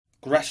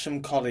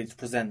Gresham College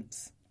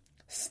presents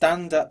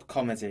Stand-Up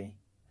Comedy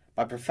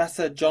by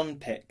Professor John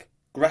Pick,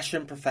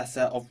 Gresham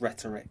Professor of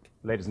Rhetoric.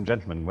 Ladies and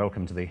gentlemen,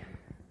 welcome to the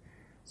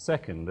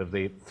second of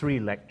the three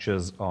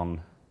lectures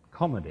on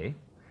comedy,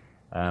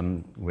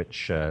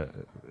 which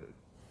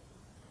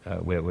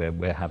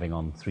we're having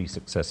on three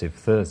successive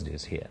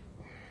Thursdays here.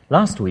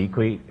 Last week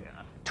we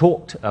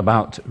talked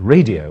about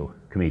radio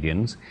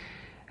comedians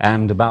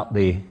and about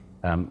the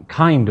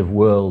kind of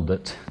world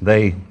that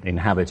they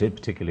inhabited,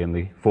 particularly in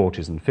the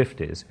 40s and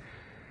 50s.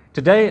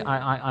 Today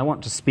I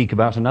want to speak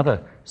about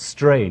another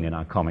strain in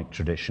our comic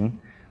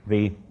tradition,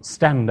 the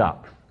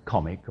stand-up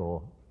comic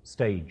or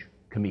stage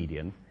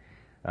comedian,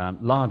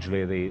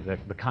 largely the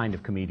kind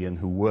of comedian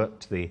who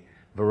worked the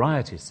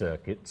variety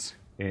circuits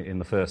in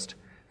the first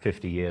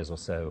 50 years or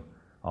so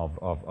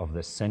of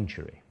this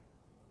century.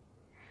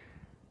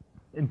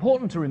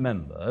 Important to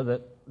remember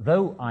that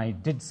though I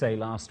did say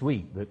last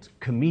week that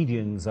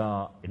comedians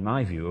are, in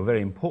my view, a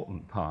very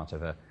important part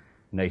of a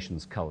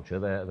nation's culture,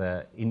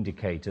 they're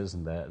indicators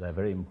and they're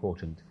very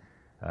important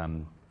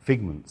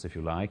figments, if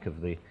you like,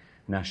 of the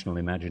national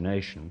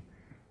imagination,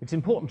 it's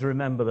important to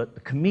remember that the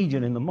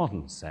comedian in the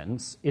modern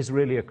sense is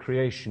really a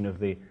creation of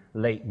the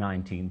late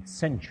 19th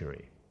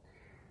century.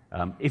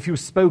 If you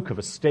spoke of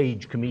a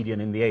stage comedian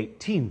in the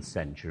 18th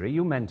century,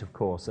 you meant, of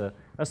course, a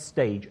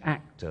stage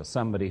actor,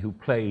 somebody who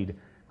played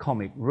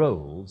comic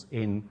roles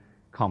in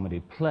comedy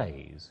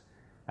plays.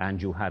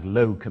 And you had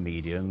low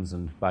comedians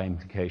and, by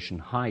implication,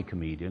 high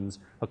comedians,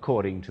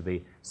 according to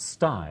the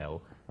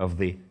style of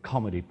the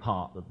comedy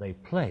part that they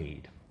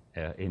played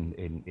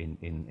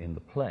in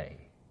the play.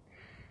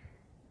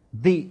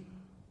 The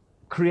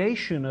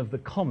creation of the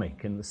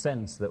comic, in the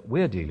sense that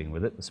we're dealing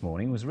with it this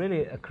morning, was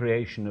really a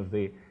creation of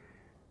the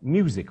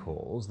music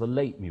halls, the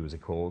late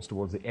music halls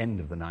towards the end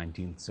of the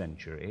 19th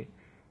century,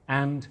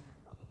 and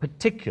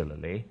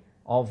particularly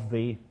of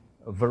the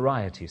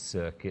variety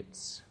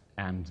circuits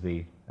and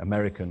the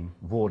American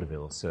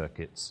vaudeville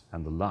circuits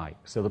and the like.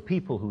 So the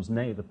people whose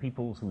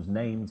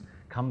names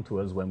come to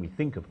us when we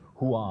think of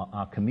who are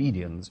our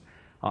comedians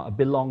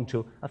belong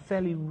to a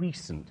fairly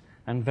recent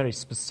and very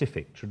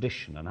specific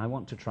tradition, and I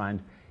want to try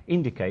and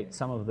indicate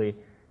some of the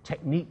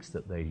techniques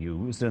that they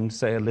used and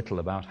say a little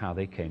about how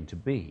they came to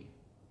be.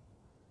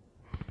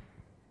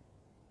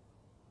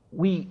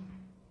 We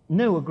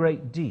know a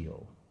great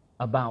deal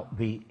about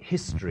the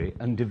history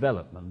and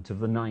development of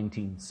the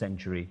 19th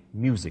century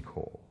music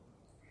hall.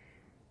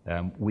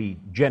 We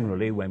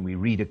generally, when we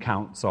read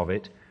accounts of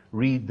it,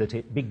 read that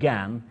it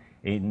began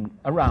in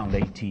around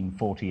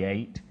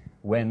 1848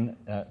 when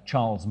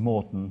Charles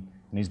Morton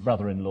and his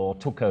brother-in-law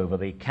took over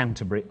the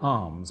Canterbury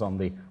Arms on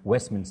the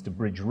Westminster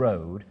Bridge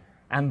Road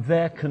and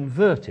there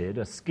converted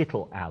a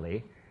skittle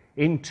alley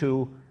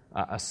into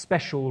a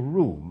special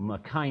room, a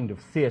kind of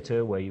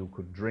theatre where you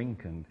could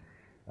drink and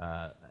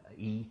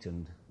eat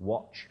and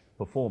watch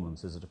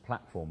performances at a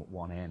platform at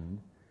one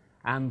end,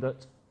 and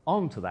that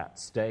onto that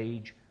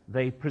stage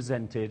they put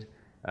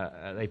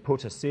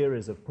a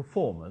series of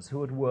performers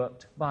who had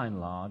worked, by and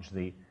large,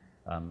 the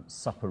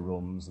supper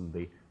rooms and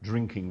the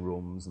drinking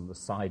rooms and the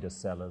cider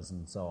cellars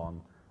and so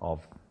on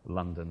of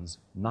London's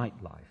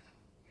nightlife.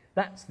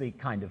 That's the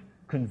kind of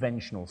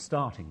conventional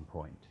starting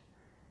point.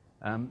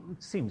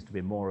 It seems to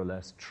be more or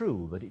less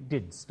true that it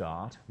did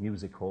start,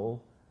 music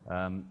hall,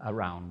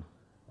 around,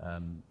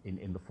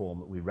 in the form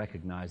that we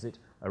recognize it,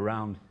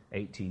 around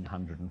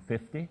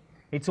 1850.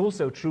 It's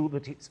also true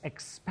that its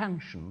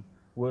expansion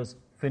was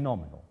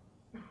phenomenal.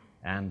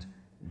 And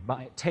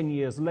by 10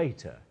 years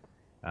later,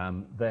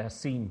 there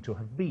seem to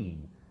have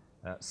been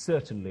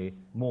certainly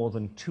more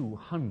than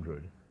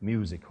 200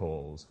 music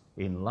halls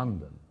in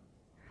London.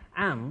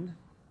 And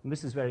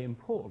this is very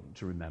important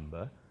to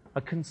remember,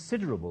 a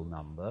considerable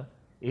number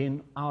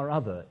in our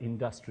other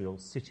industrial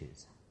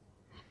cities.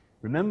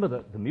 Remember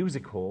that the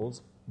music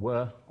halls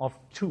were of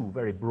two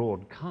very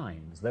broad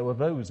kinds. There were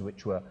those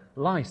which were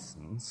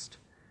licensed,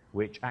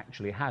 which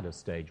actually had a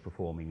stage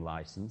performing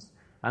license,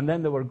 and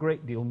then there were a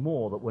great deal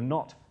more that were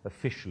not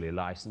officially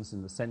licensed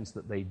in the sense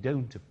that they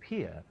don't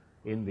appear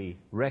in the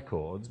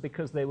records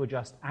because they were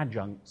just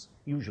adjuncts,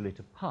 usually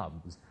to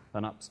pubs,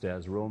 an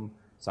upstairs room,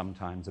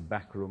 sometimes a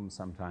back room,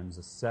 sometimes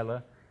a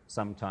cellar,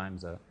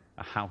 sometimes a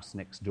house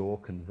next door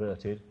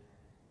converted.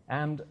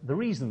 And the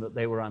reason that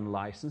they were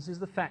unlicensed is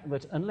the fact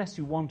that unless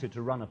you wanted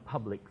to run a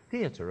public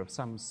theatre of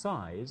some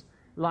size,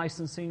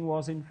 licensing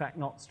was in fact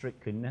not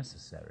strictly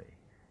necessary.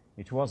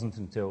 It wasn't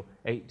until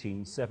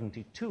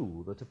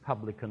 1872 that a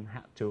publican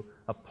had to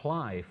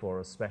apply for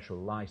a special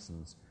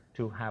license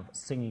to have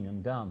singing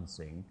and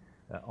dancing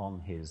on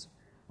his,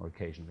 or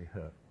occasionally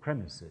her,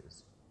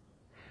 premises.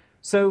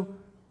 So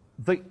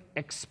the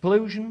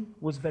explosion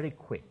was very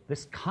quick.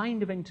 This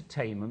kind of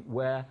entertainment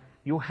where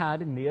you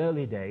had in the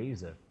early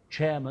days a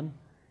chairman,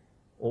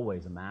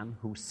 always a man,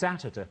 who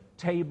sat at a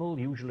table,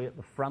 usually at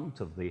the front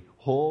of the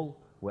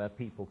hall where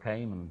people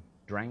came and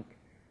drank,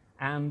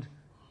 and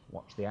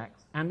watched the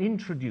acts, and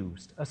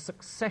introduced a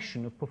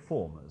succession of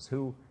performers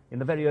who, in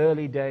the very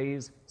early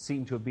days,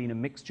 seemed to have been a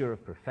mixture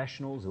of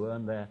professionals who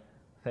earned their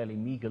fairly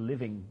meagre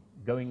living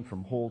going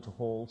from hall to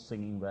hall,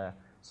 singing their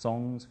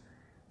songs,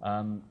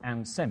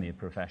 and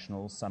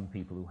semi-professionals, some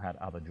people who had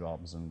other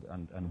jobs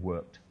and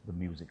worked the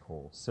music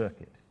hall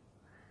circuit.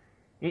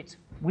 It,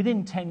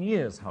 within 10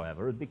 years,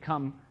 however, had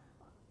become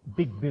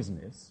big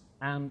business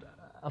and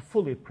a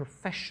fully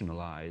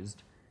professionalized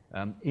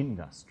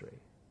industry.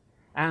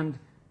 And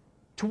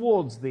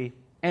towards the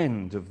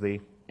end of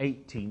the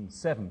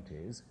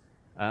 1870s,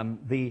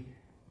 the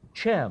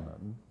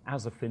chairman,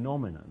 as a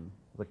phenomenon,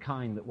 the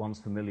kind that one's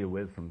familiar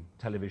with from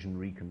television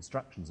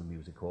reconstructions of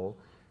music hall,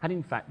 had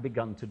in fact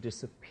begun to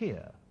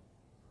disappear.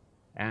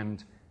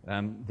 And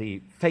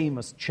the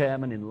famous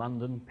chairman in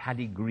London,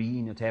 Paddy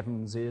Green at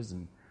Evans's,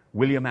 and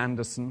William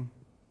Anderson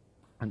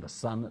and the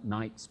Sun at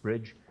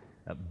Knightsbridge,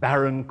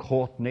 Baron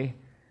Courtney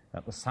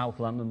at the South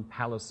London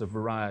Palace of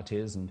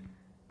Varieties, and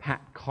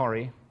Pat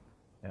Corrie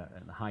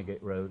at the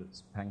Highgate Road at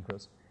St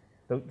Pancras.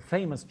 The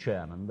famous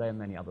chairman, they and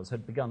many others,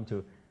 had begun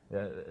to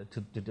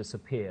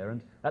disappear,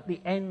 and at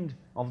the end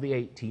of the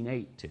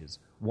 1880s,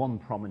 one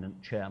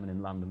prominent chairman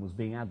in London was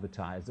being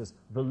advertised as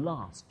the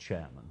last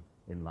chairman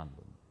in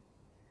London.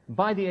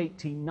 By the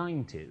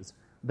 1890s,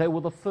 there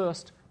were the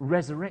first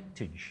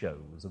resurrected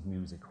shows of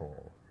music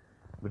hall.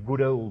 The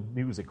good old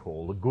music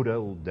hall, the good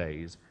old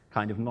days,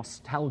 kind of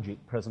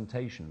nostalgic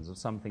presentations of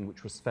something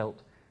which was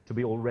felt to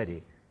be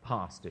already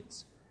past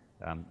its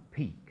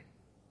peak.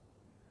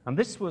 And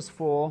this was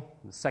for,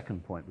 the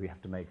second point we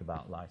have to make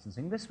about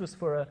licensing, this was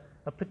for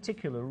a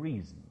particular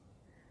reason.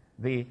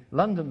 The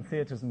London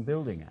Theatres and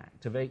Building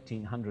Act of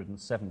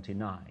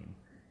 1879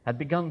 had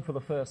begun for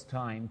the first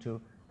time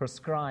to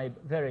prescribe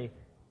very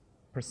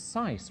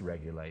precise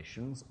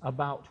regulations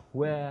about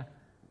where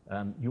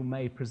you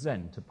may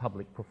present a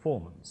public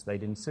performance.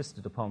 They'd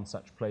insisted upon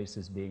such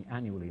places being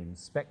annually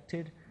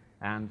inspected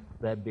and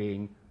there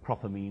being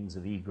proper means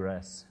of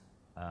egress,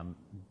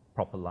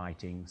 proper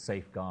lighting,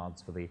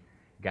 safeguards for the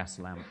gas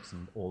lamps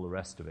and all the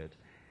rest of it.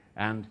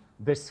 And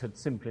this had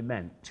simply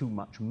meant too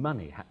much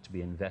money had to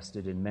be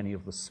invested in many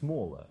of the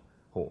smaller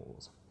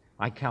halls.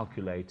 I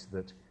calculate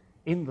that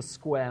in the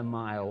square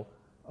mile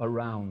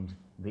around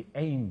the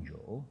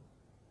Angel,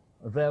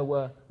 there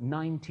were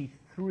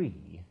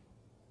 93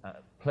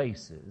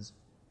 places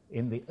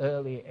in the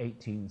early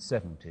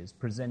 1870s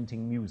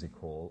presenting music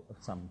hall of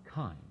some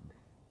kind.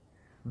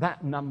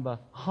 That number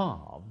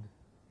halved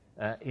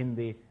in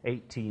the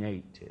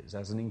 1880s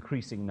as an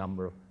increasing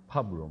number of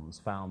pub rooms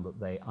found that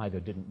they either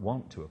didn't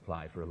want to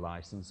apply for a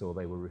license or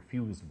they were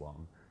refused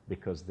one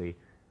because the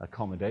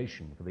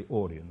accommodation for the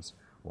audience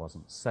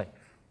wasn't safe.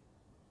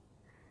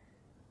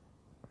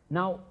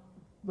 Now,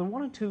 there are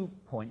one or two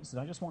points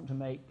that I just want to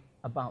make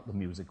about the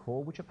music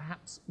hall which are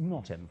perhaps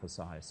not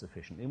emphasized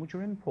sufficiently and which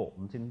are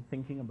important in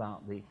thinking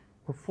about the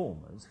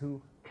performers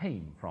who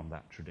came from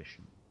that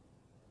tradition.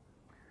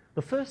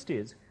 The first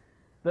is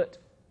that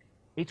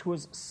it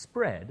was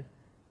spread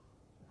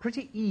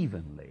pretty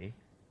evenly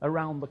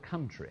around the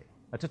country.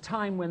 At a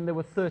time when there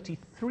were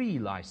 33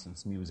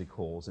 licensed music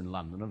halls in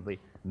London of the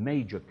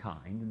major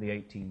kind in the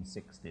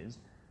 1860s,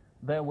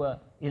 there were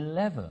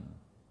 11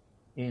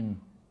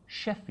 in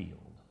Sheffield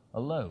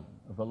alone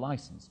of the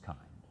licensed kind,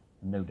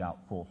 and no doubt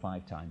 4 or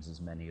 5 times as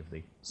many of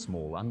the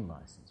small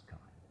unlicensed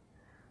kind.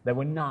 There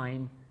were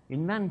 9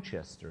 in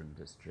Manchester and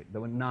district.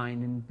 There were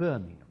 9 in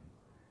Birmingham,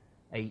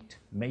 8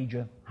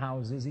 major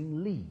houses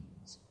in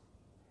Leeds,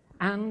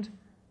 and,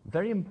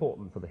 very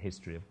important for the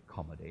history of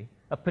comedy,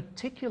 a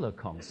particular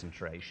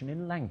concentration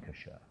in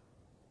Lancashire,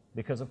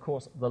 because, of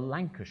course, the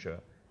Lancashire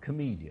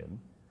comedian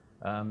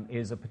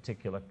is a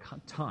particular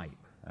type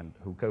and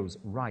who goes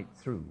right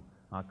through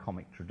our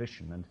comic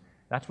tradition, and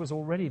that was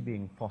already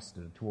being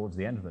fostered towards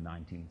the end of the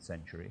 19th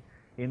century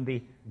in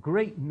the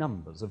great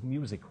numbers of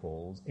music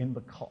halls in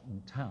the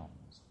cotton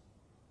towns,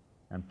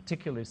 and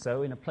particularly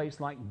so in a place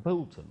like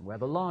Bolton, where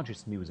the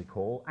largest music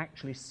hall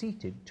actually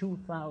seated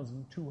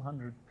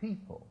 2,200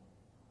 people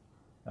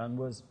and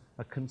was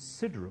a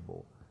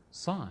considerable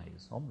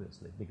size,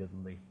 obviously, bigger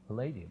than the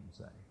Palladium,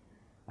 say.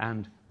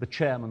 And the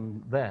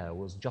chairman there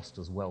was just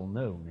as well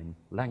known in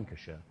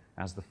Lancashire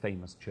as the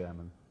famous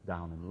chairman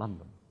down in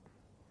London.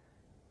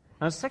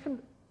 And a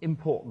second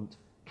important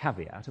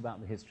caveat about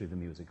the history of the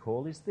music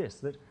hall is this,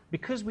 that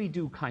because we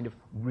do kind of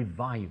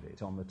revive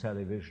it on the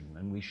television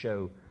and we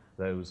show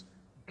those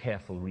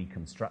careful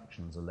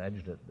reconstructions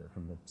alleged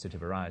from the City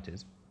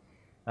Varieties,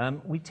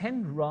 we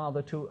tend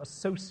rather to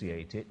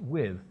associate it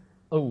with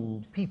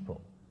old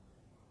people,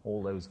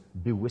 all those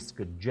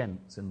bewhiskered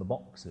gents in the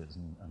boxes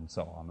and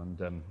so on, and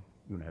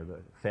the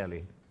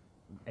fairly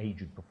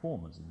aged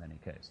performers in many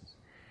cases.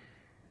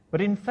 But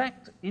in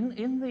fact,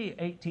 in the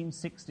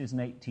 1860s and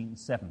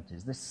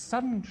 1870s, this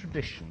sudden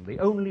tradition, the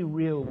only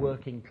real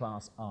working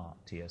class art,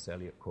 T.S.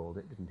 Eliot called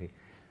it, didn't he?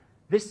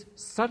 This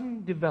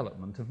sudden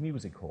development of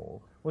music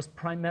hall was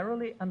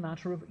primarily a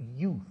matter of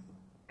youth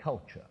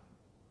culture.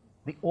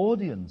 The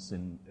audience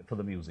for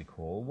the music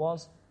hall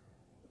was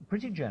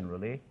pretty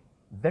generally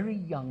very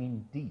young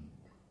indeed.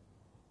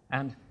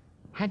 And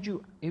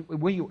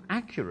were you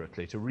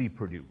accurately to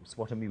reproduce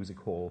what a music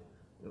hall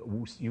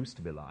used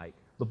to be like,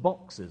 the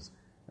boxes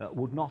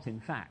would not in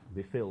fact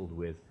be filled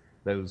with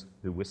those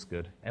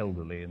bewhiskered,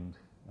 elderly and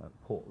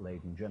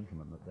port-laden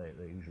gentlemen that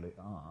they usually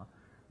are,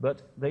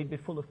 but they'd be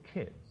full of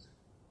kids.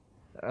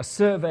 A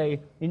survey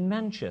in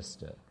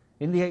Manchester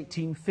in the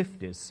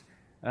 1850s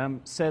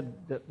said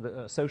that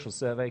a social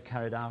survey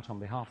carried out on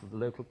behalf of the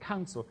local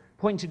council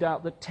pointed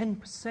out that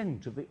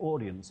 10% of the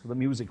audience for the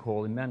music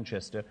hall in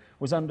Manchester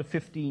was under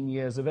 15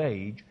 years of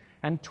age,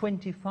 and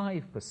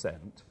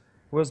 25%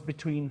 was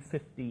between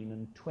 15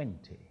 and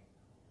 20.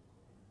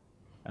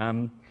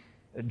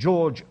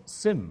 George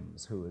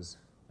Sims, who is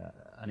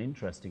an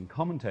interesting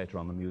commentator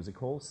on the music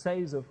hall,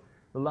 says of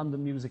the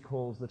London music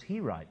halls that he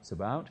writes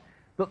about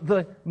that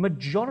the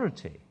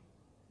majority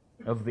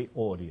of the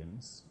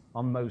audience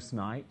on most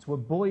nights were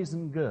boys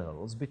and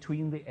girls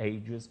between the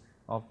ages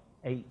of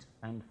 8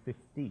 and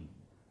 15.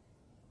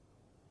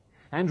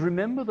 And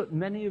remember that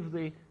many of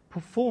the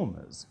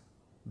performers,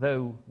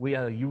 though we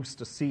are used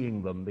to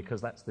seeing them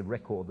because that's the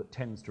record that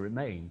tends to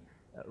remain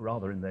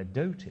rather in their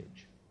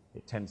dotage,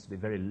 it tends to be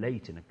very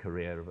late in a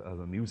career of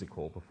a music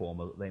hall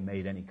performer that they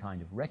made any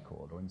kind of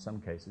record, or in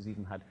some cases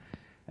even had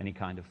any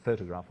kind of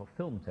photograph or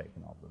film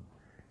taken of them.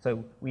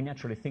 So we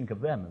naturally think of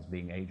them as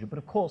being aged. But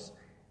of course,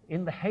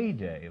 in the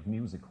heyday of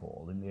music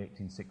hall in the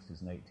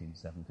 1860s and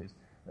 1870s,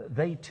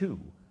 they too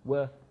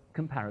were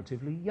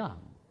comparatively young.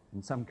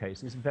 In some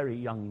cases, very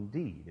young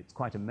indeed. It's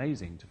quite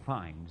amazing to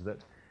find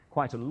that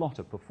quite a lot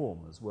of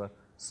performers were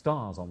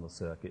stars on the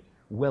circuit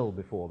well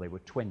before they were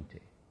 20.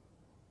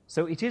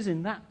 So it is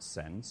in that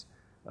sense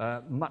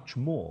much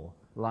more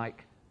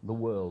like the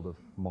world of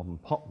modern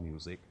pop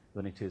music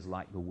than it is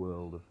like the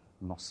world of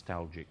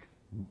nostalgic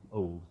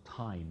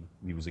old-time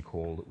music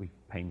hall that we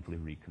painfully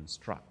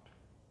reconstruct.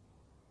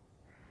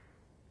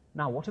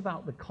 Now, what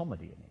about the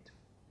comedy in it?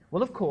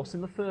 Well, of course,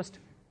 in the first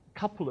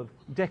couple of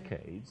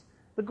decades,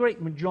 the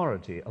great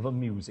majority of a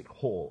music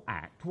hall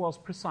act was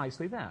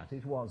precisely that.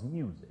 It was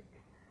music.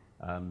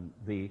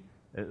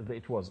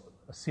 It was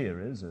a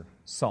series of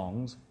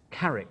songs,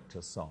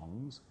 character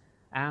songs,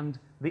 and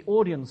the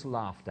audience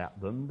laughed at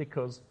them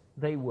because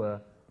they were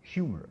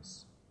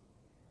humorous.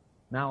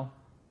 Now,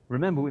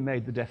 remember we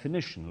made the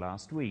definition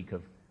last week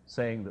of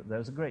saying that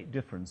there's a great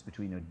difference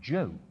between a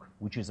joke,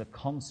 which is a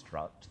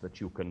construct that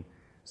you can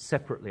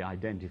separately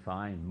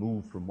identify and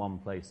move from one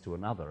place to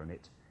another, and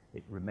it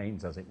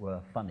remains, as it were,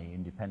 funny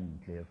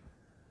independently of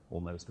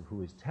almost of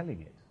who is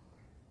telling it.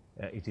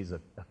 It is a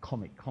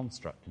comic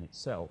construct in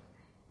itself.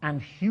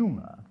 And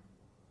humour,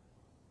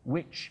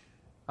 which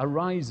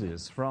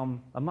arises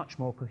from a much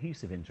more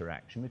cohesive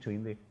interaction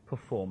between the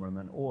performer and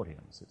an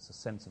audience. It's a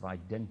sense of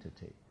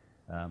identity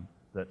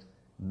that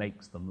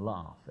makes them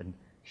laugh. And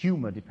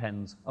humour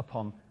depends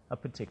upon a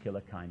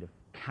particular kind of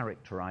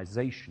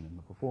characterization in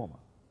the performer.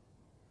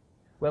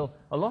 Well,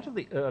 a lot of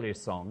the earlier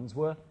songs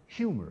were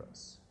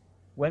humorous.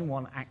 When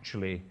one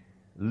actually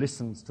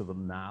listens to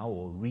them now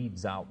or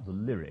reads out the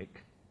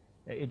lyric,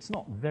 it's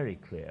not very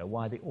clear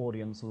why the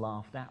audience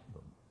laughed at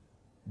them.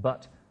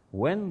 But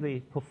when the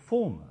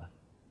performer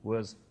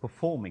was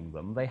performing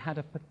them, they had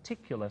a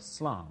particular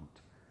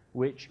slant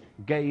which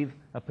gave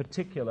a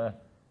particular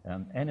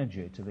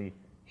energy to the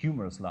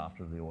humorous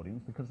laughter of the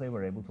audience because they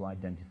were able to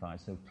identify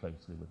so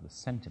closely with the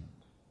sentiment.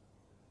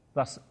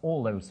 Thus,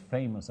 all those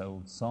famous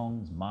old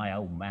songs, My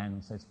Old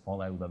Man Says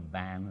Follow the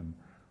Van, and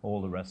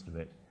all the rest of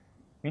it,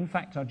 in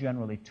fact, are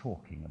generally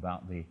talking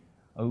about the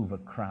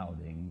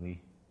overcrowding, the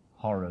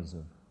horrors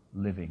of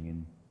living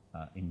in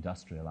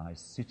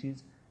industrialized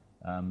cities.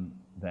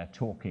 They're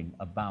talking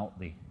about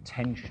the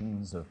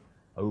tensions of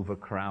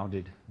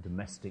overcrowded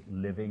domestic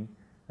living.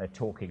 They're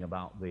talking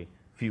about the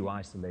few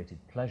isolated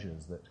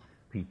pleasures that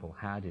people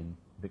had in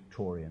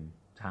Victorian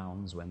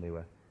towns when they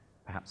were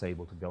perhaps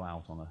able to go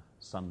out on a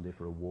Sunday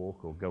for a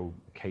walk or go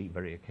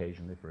very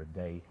occasionally for a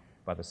day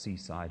by the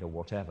seaside or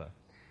whatever.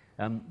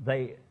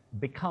 They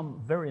become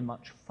very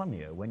much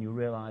funnier when you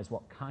realize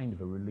what kind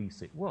of a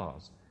release it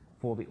was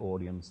for the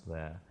audience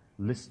there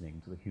listening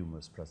to the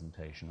humorous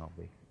presentation of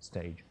the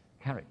stage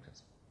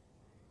characters.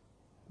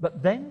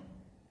 But then,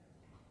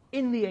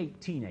 in the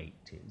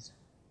 1880s,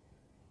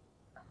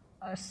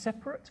 a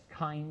separate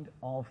kind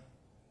of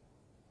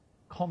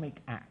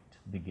comic act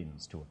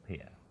begins to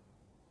appear,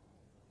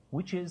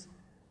 which is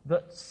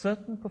that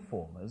certain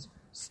performers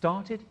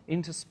started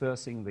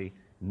interspersing the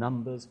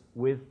numbers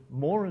with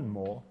more and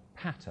more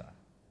patter,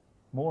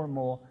 more and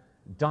more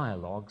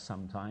dialogue,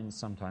 sometimes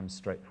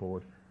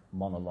straightforward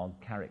monologue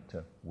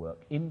character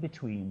work in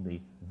between the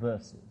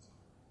verses,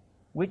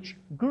 which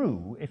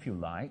grew, if you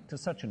like, to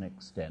such an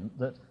extent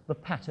that the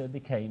patter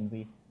became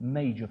the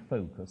major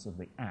focus of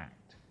the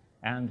act,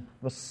 and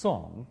the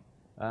song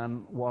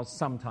was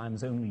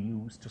sometimes only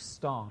used to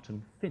start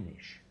and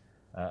finish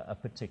a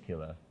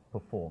particular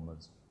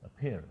performer's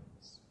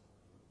appearance.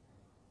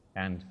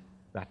 And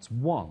that's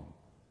one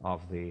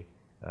of the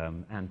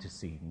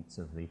antecedents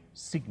of the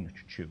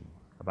signature tune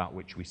about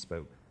which we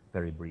spoke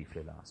very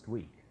briefly last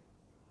week.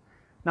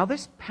 Now,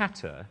 this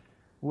patter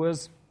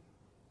was,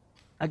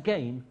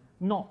 again,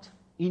 not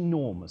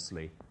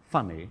enormously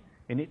funny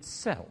in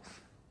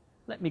itself.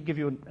 Let me give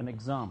you an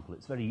example.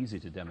 It's very easy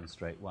to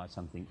demonstrate why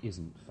something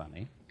isn't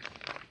funny.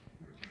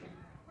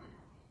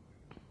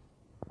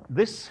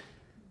 this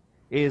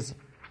is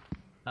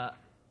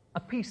a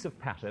piece of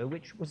patter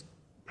which was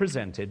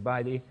presented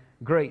by the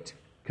great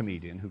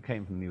comedian who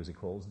came from music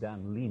halls,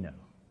 Dan Leno.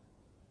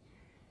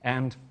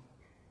 And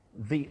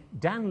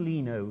Dan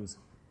Leno's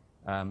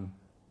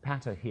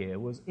patter here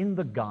was in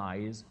the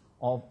guise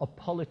of a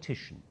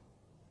politician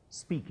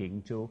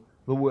speaking to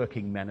the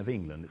working men of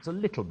England. It's a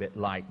little bit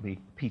like the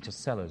Peter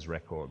Sellers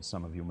record,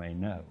 some of you may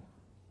know.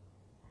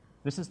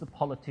 This is the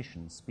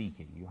politician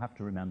speaking. You have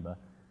to remember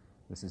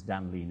this is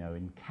Dan Leno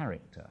in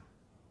character.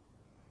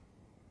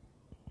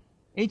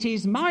 It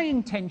is my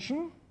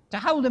intention to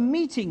hold a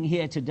meeting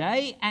here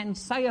today and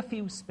say a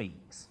few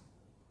speaks.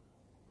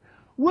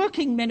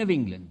 Working men of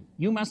England,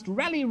 you must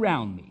rally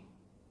round me.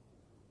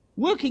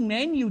 Working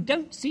men, you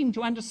don't seem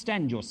to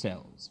understand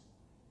yourselves.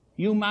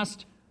 You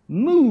must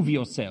move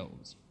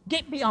yourselves,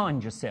 get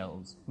behind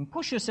yourselves, and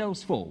push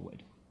yourselves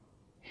forward.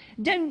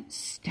 Don't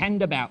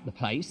stand about the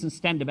place and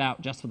stand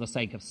about just for the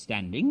sake of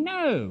standing.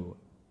 No.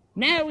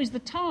 Now is the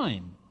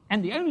time,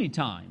 and the only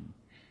time.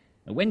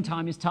 And when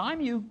time is time,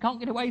 you can't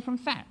get away from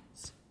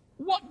facts.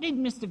 What did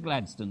Mr.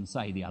 Gladstone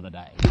say the other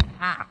day?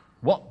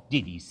 What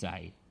did he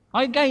say?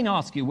 I again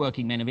ask you,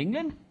 working men of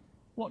England,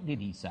 what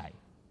did he say?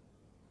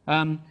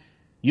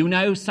 You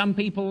know, some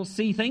people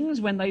see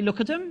things when they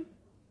look at them.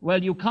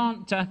 Well, you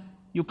can't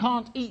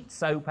eat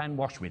soap and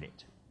wash with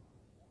it.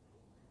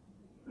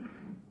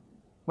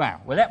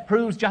 Well, that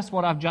proves just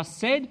what I've just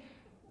said,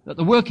 that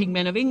the working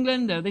men of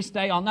England this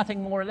day are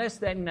nothing more or less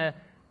than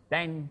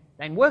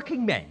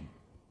working men.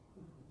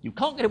 You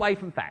can't get away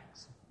from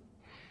facts.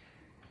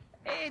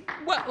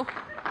 Well,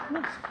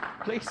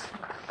 please,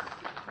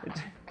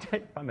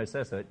 if I may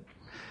say so, it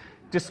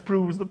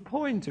disproves the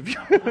point.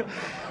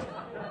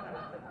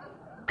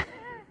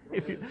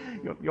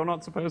 You're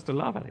not supposed to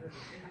laugh at it.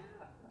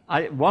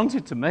 I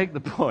wanted to make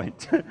the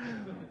point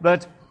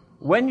that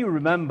when you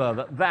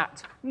remember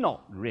that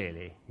not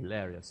really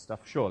hilarious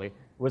stuff, surely,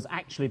 was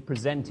actually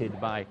presented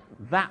by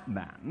that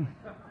man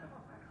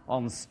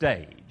on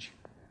stage,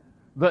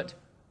 that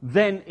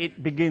then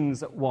it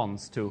begins at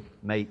once to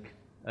make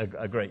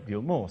a great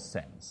deal more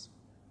sense.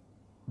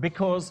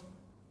 Because,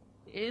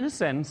 in a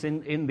sense,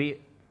 in the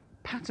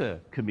patter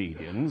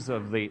comedians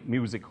of the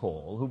music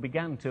hall who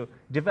began to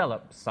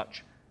develop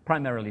such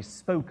primarily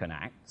spoken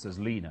acts as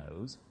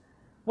Leno's,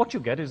 what you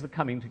get is the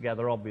coming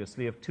together,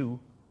 obviously, of two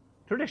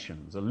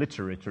traditions. A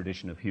literary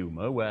tradition of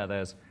humour, where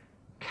there's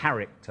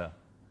character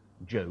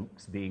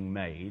jokes being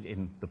made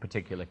in the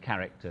particular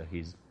character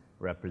he's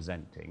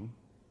representing,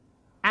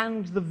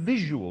 and the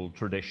visual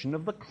tradition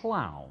of the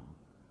clown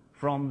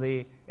from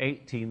the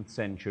 18th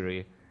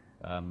century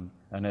and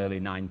early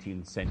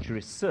 19th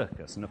century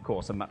circus, and of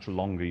course a much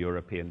longer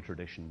European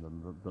tradition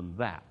than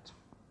that.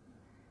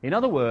 In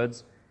other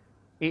words,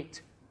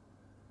 it,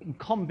 in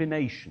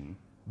combination,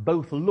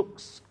 both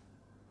looks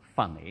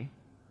funny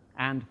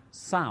and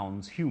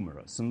sounds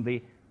humorous, and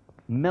the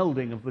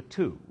melding of the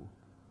two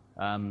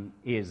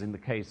is, in the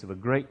case of a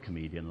great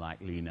comedian like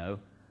Leno,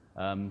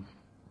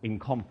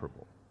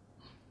 incomparable.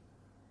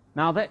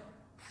 Now, that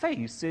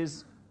face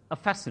is a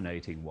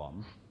fascinating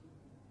one.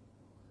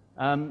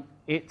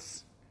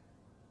 It's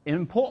an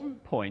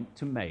important point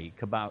to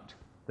make about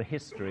the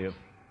history of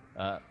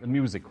the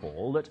music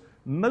hall, that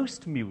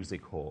most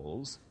music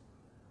halls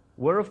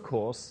were, of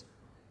course,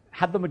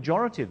 had the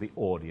majority of the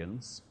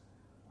audience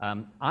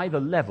either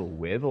level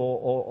with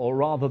or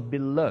rather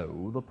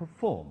below the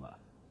performer.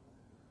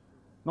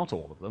 Not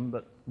all of them,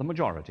 but the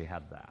majority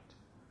had that.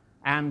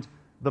 And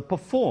the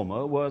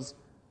performer was,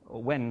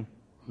 when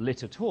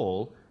lit at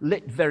all,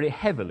 lit very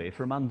heavily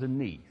from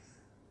underneath.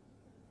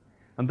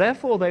 And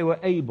therefore they were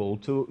able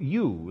to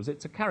use,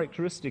 it's a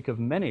characteristic of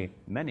many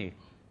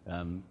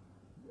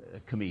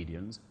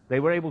comedians, they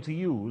were able to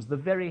use the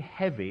very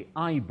heavy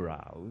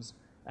eyebrows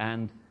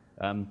and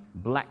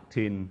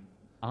blacked-in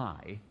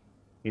eye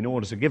in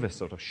order to give a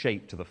sort of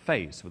shape to the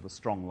face with a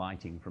strong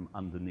lighting from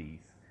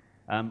underneath,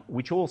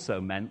 which also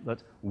meant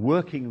that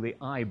working the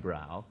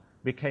eyebrow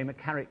became a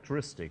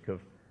characteristic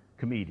of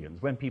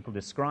comedians. When people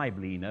describe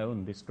Leno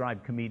and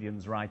describe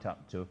comedians right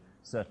up to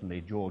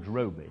certainly George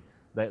Roby,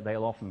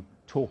 they'll often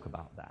talk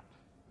about that.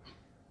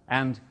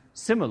 And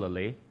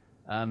similarly,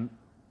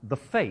 the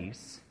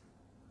face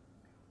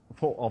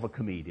of a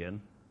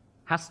comedian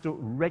has to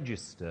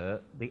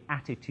register the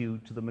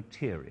attitude to the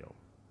material.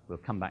 We'll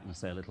come back and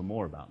say a little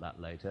more about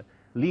that later.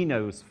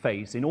 Leno's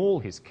face, in all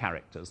his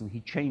characters, and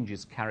he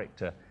changes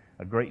character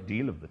a great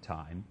deal of the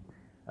time,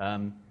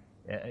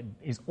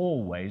 is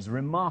always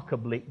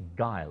remarkably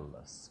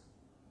guileless.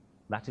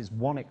 That is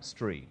one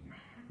extreme.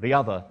 The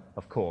other,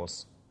 of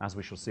course, as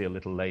we shall see a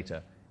little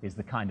later, is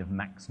the kind of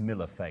Max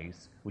Miller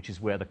face, which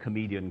is where the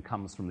comedian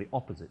comes from the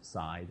opposite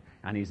side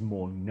and is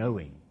more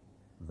knowing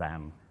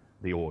than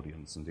the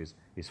audience and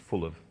is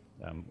full of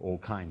all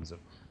kinds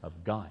of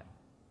guile.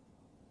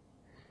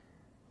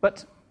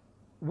 But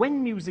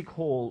when music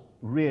hall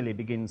really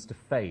begins to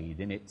fade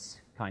in its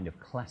kind of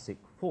classic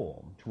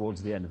form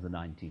towards the end of the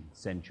 19th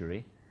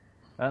century,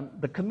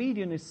 the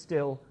comedian is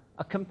still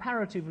a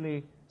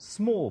comparatively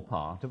small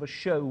part of a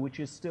show which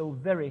is still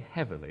very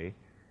heavily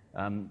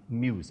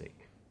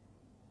music.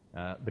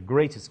 The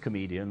greatest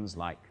comedians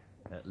like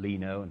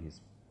Leno and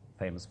his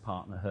famous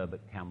partner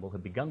Herbert Campbell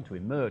had begun to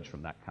emerge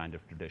from that kind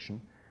of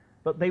tradition,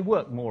 but they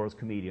worked more as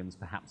comedians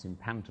perhaps in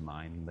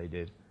pantomime than they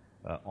did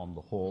on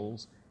the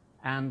halls,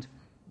 and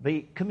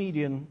the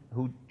comedian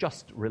who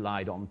just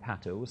relied on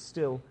patter was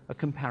still a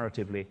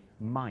comparatively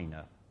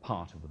minor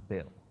part of the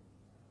bill.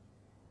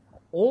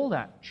 All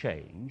that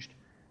changed,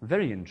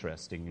 very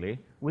interestingly,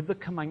 with the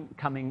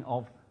coming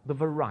of the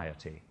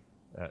variety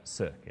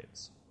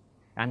circuits.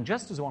 And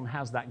just as one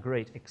has that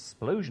great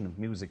explosion of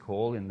music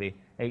hall in the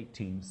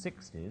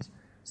 1860s,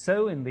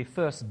 so in the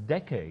first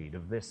decade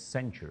of this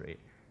century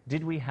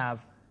did we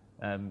have,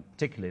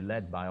 particularly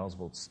led by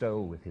Oswald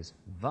Stoll with his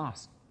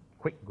vast,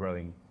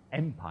 quick-growing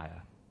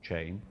empire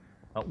chain,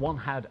 one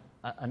had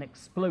an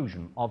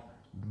explosion of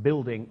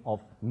building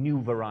of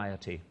new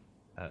variety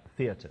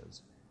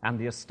theatres and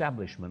the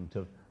establishment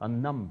of a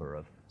number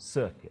of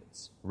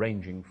circuits,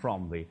 ranging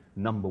from the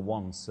number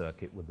one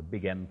circuit with the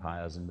big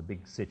empires and the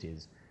big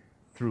cities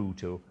through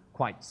to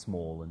quite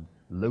small and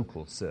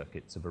local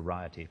circuits of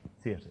variety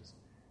theatres,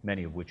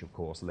 many of which, of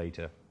course,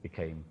 later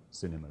became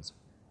cinemas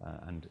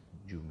and,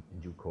 in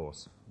due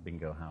course,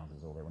 bingo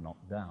houses, or they were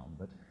knocked down,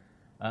 but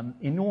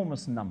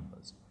enormous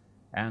numbers.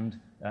 And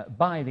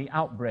by the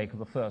outbreak of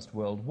the First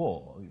World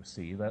War, you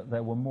see,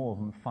 there were more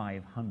than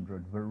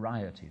 500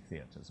 variety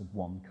theatres of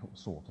one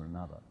sort or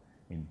another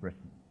in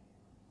Britain.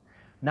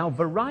 Now,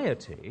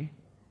 variety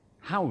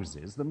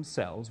houses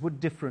themselves were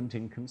different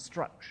in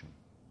construction.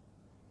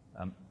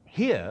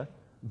 Here,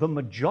 the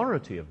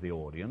majority of the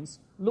audience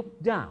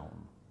looked down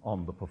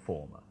on the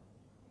performer.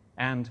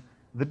 And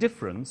the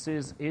difference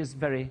is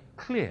very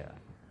clear.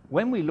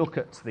 When we look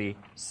at the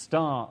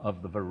star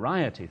of the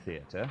variety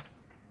theatre,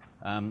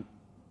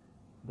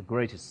 the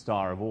greatest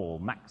star of all,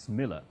 Max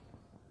Miller,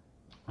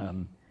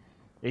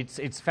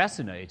 it's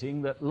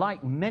fascinating that,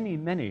 like many,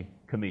 many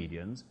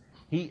comedians,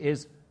 he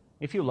is,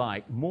 if you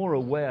like, more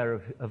aware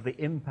of the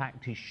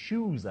impact his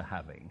shoes are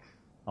having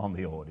on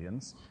the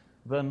audience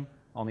than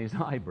on his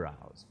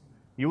eyebrows.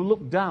 You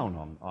look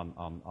down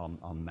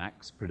on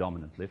Max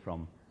predominantly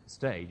from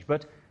stage,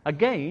 but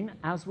again,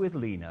 as with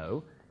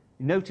Leno,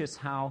 notice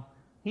how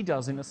he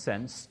does, in a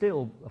sense,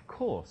 still, of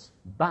course,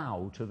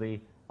 bow to the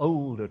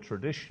older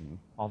tradition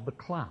of the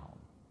clown.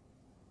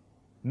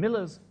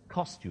 Miller's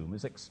costume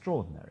is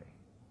extraordinary.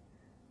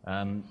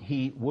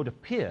 He would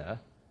appear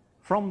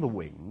from the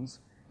wings,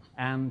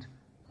 and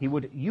he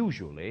would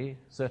usually,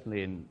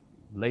 certainly in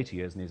later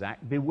years in his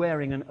act, be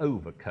wearing an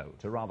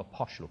overcoat, a rather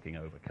posh-looking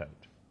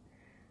overcoat.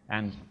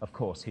 And, of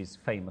course, his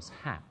famous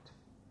hat.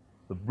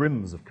 The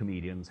brims of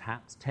comedians'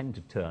 hats tend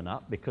to turn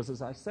up because,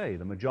 as I say,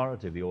 the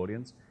majority of the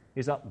audience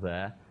is up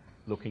there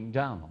looking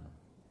down on them.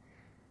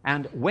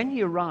 And when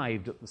he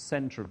arrived at the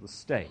center of the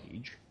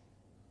stage,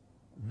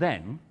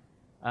 then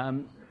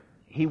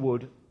he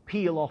would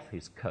peel off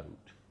his coat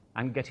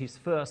and get his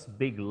first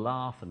big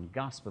laugh and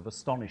gasp of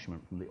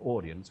astonishment from the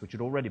audience, which had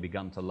already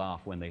begun to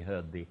laugh when they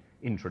heard the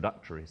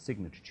introductory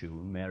signature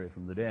tune, Mary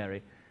from the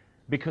Dairy,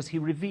 because he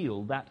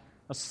revealed that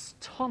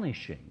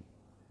astonishing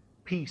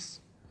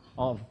piece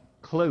of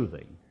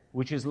clothing,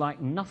 which is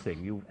like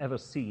nothing you've ever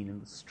seen in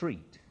the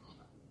street.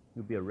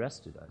 You'd be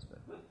arrested, I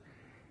suppose.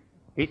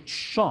 It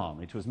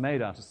shone. It was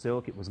made out of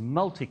silk. It was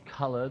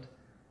multicolored.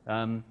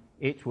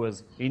 It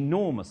was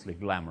enormously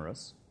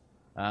glamorous.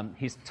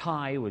 His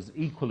tie was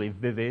equally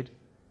vivid,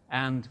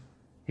 and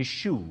his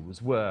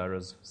shoes were,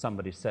 as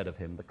somebody said of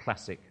him, the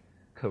classic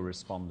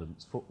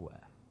correspondence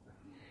footwear.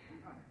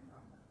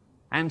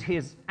 And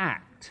his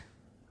act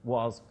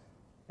was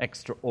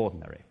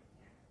extraordinary.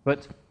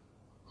 But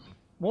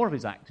more of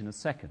his act in a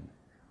second.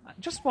 I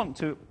just want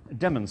to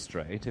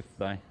demonstrate, if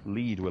the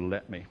lead will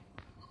let me,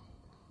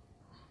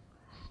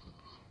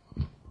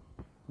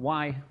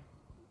 why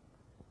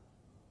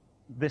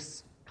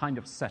this kind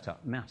of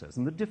setup matters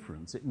and the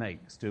difference it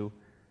makes to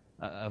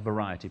a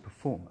variety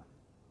performer.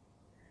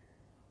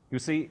 You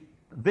see,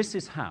 this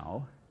is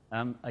how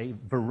a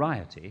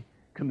variety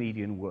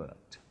comedian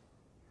worked.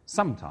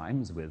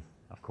 Sometimes with,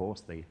 of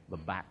course, the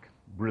back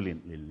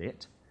brilliantly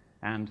lit,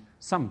 and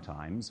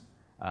sometimes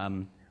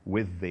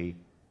with the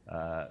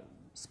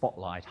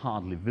spotlight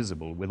hardly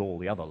visible with all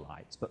the other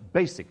lights. But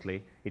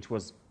basically, it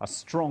was a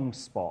strong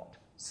spot,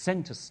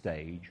 center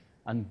stage,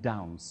 and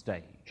down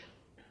stage.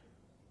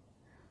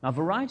 Now,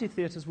 variety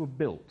theatres were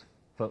built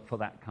for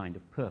that kind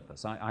of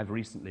purpose. I've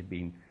recently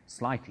been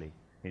slightly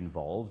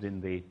involved in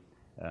the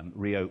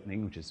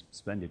reopening, which is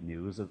splendid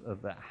news,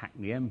 of the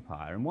Hackney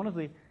Empire. And one of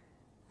the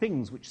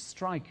things which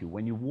strike you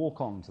when you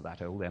walk onto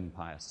that old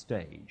Empire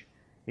stage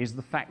is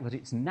the fact that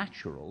it's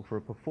natural for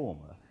a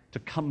performer to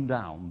come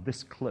down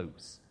this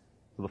close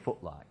to the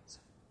footlights.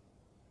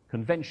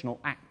 Conventional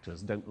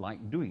actors don't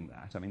like doing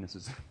that. I mean, this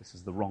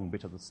is the wrong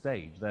bit of the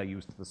stage. They're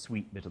used to the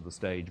sweet bit of the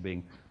stage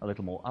being a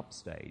little more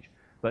upstage.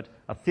 But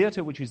a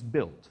theatre which is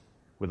built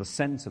with a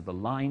sense of the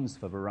lines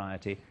for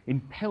variety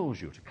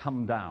impels you to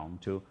come down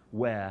to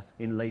where,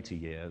 in later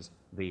years,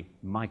 the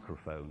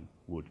microphone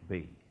would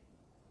be.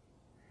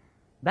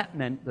 That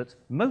meant that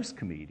most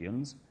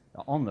comedians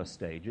on the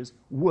stages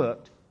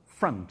worked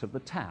front of the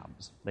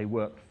tabs. They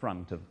worked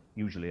front of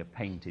usually a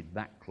painted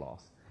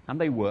backcloth, and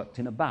they worked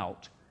in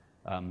about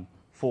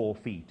 4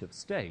 feet of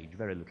stage,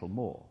 very little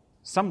more.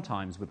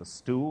 Sometimes with a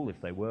stool, if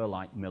they were,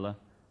 like Miller,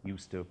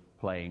 used to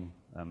playing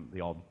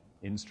the odd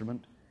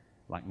instrument.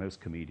 Like most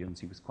comedians,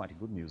 he was quite a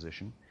good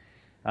musician.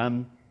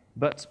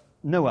 But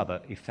no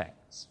other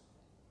effects.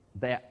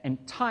 Their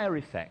entire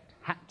effect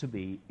had to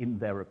be in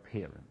their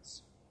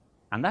appearance.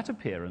 And that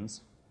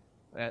appearance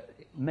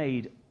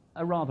made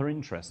a rather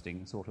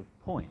interesting sort of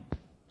point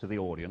to the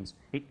audience.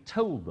 It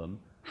told them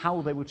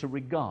how they were to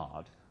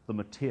regard the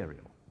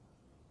material.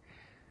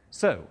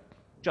 So,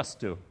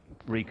 just to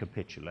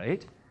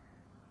recapitulate,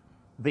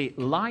 the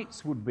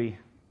lights would be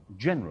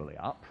generally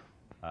up,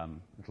 a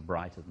little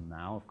brighter than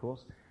now, of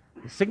course.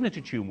 The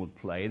signature tune would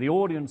play, the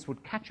audience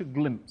would catch a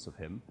glimpse of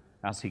him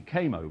as he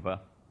came over,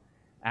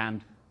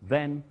 and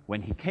then,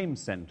 when he came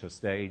center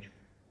stage,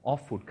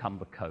 off would come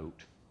the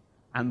coat,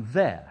 and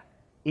there,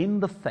 in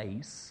the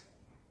face,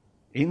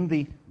 in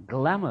the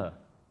glamour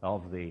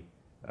of the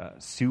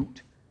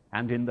suit,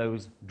 and in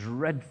those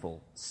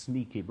dreadful,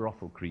 sneaky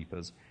brothel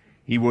creepers,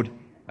 he would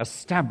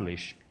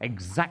establish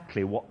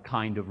exactly what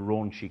kind of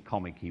raunchy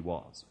comic he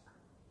was.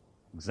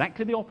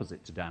 Exactly the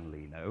opposite to Dan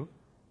Leno,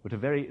 but a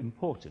very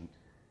important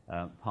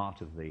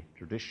part of the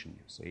tradition,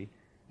 you see.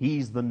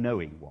 He's the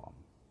knowing one.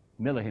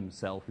 Miller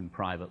himself, in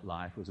private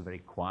life, was a very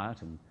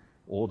quiet and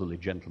orderly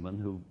gentleman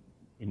who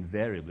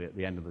invariably, at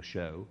the end of the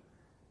show,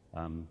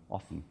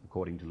 often,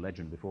 according to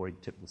legend, before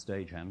he'd tip the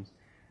stagehands,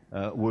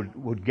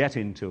 would get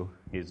into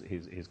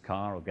his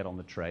car or get on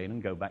the train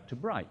and go back to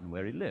Brighton,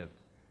 where he lived.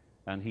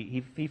 And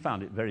he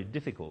found it very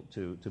difficult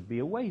to be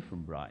away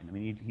from Brighton. I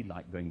mean, he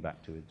liked going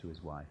back to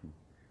his wife and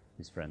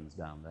his friends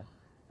down there,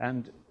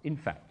 and in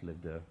fact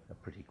lived a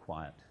pretty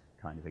quiet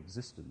kind of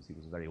existence. He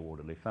was a very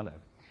orderly fellow.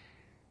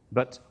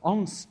 But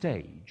on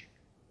stage,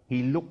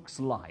 he looks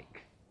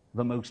like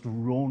the most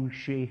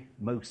raunchy,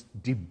 most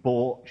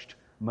debauched,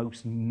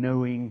 most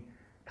knowing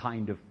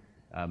kind of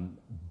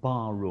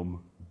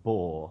barroom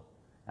bore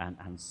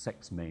and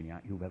sex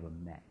maniac you've ever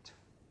met.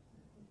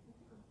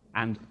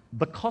 And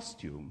the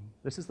costume,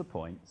 this is the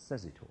point,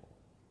 says it all.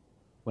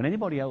 When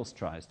anybody else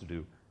tries to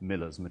do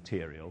Miller's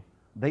material,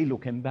 they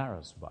look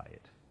embarrassed by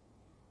it.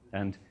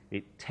 And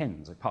it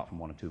tends, apart from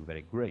one or two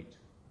very great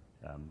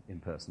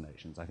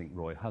impersonations, I think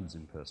Roy Hudd's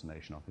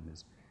impersonation of him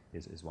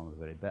is one of the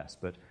very best,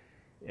 but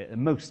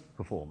most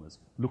performers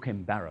look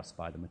embarrassed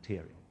by the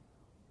material.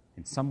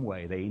 In some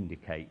way they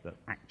indicate that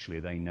actually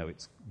they know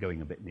it's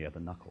going a bit near the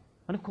knuckle.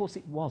 And of course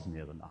it was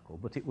near the knuckle,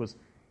 but it was,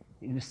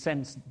 in a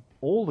sense,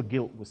 all the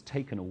guilt was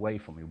taken away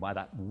from you by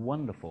that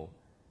wonderful,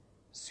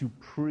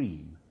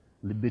 supreme,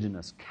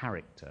 libidinous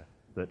character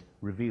that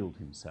revealed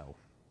himself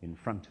in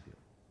front of you.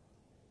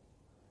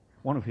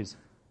 One of his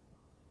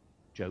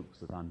jokes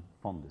that I'm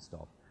fondest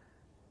of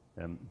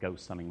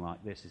goes something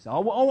like this. He says, I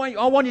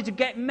want you to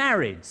get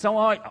married. So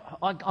I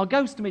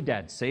goes to my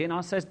dad, see, and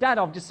I says, Dad,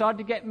 I've decided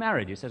to get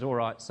married. He says, all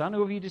right, son,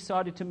 who have you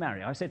decided to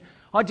marry? I said,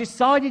 I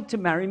decided to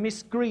marry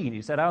Miss Green.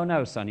 He said, oh,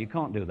 no, son, you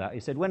can't do that. He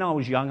said, when I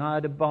was young, I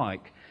had a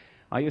bike.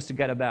 I used to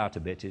get about a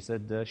bit. He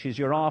said, she's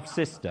your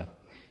half-sister.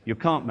 You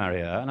can't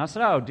marry her. And I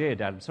said, oh, dear,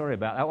 Dad, I'm sorry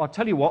about that. Well, I'll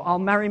tell you what, I'll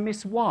marry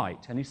Miss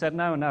White. And he said,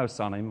 no,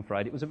 son, I'm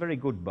afraid. It was a very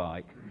good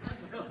bike.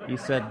 He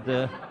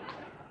said,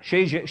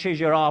 she's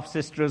your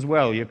half-sister as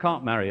well. You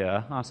can't marry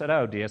her. I said,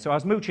 oh, dear. So I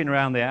was mooching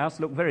around the house,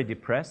 looked very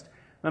depressed.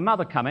 My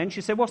mother came in. She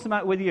said, what's the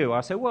matter with you?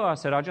 I said,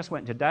 I just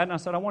went to Dad, and I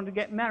said, I wanted to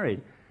get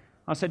married.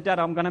 I said, Dad,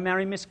 I'm going to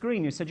marry Miss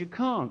Green. He said, you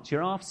can't.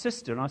 You're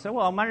half-sister. And I said,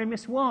 well, I'll marry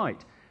Miss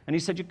White. And he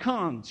said, you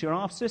can't. You're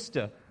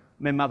half-sister.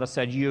 My mother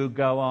said, you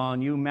go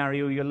on. You marry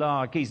who you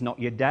like. He's not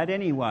your dad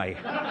anyway.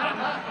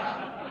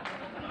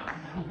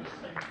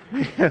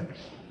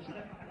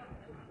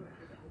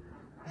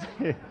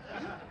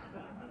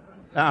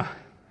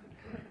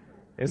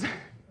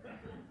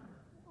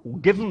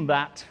 Given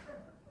that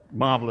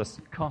marvelous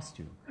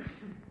costume,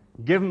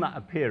 given that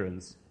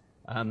appearance,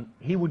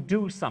 he would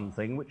do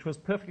something which was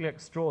perfectly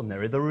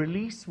extraordinary. The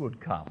release would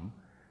come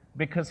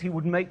because he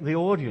would make the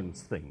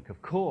audience think,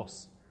 of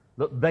course,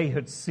 that they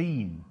had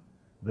seen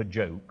the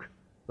joke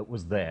that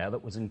was there,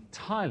 that was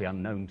entirely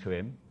unknown to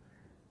him,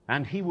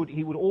 and he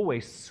would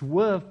always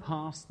swerve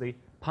past the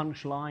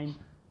punchline,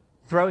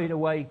 throw it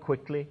away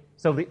quickly,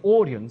 so the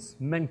audience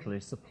mentally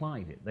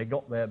supplied it. They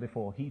got there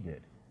before he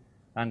did.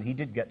 And he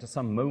did get to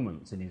some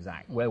moments in his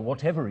act where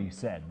whatever he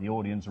said, the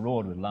audience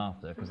roared with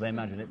laughter because they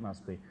imagined it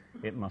must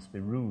be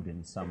rude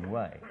in some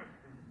way.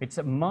 It's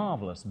a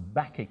marvelous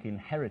Bacchic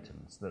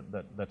inheritance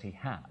that he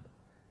had.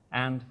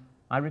 And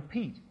I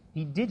repeat,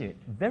 he did it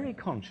very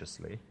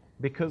consciously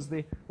because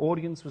the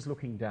audience was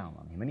looking down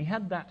on him. And he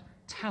had that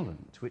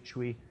talent, which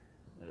we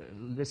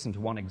listened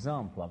to one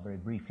example of very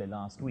briefly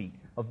last week,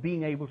 of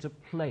being able to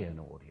play an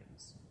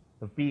audience,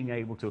 of being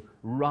able to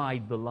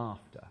ride the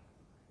laughter,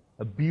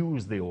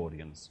 abuse the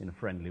audience in a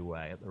friendly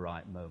way at the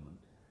right moment,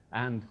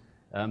 and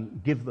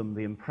give them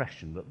the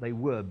impression that they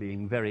were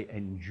being very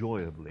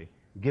enjoyably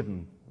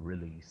given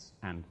release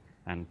and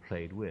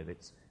played with.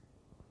 It's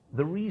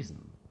the reason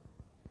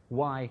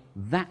why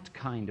that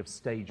kind of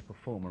stage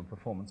performer and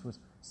performance was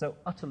so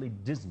utterly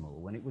dismal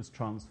when it was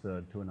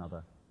transferred to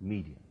another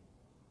medium.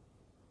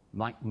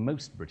 Like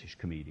most British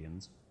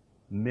comedians,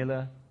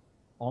 Miller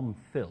on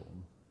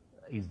film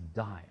is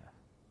dire,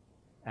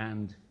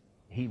 and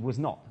he was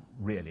not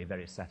really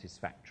very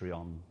satisfactory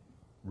on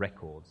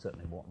record,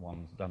 certainly what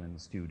one's done in the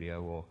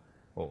studio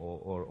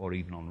or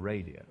even on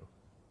radio,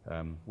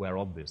 where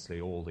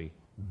obviously all the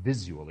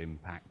visual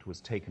impact was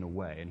taken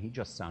away, and he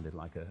just sounded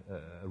like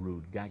a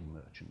rude gag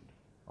merchant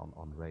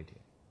on radio.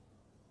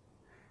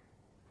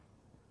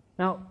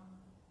 Now,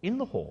 in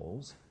the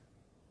halls,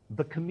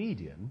 the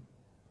comedian,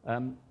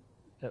 in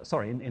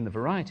the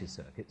variety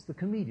circuits, the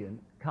comedian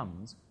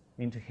comes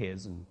into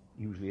his, and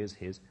usually is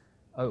his,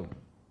 own.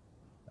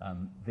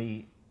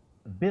 The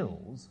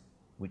bills,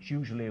 which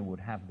usually would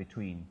have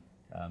between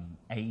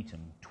 8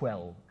 and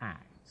 12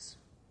 acts,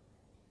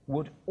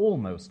 would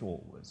almost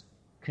always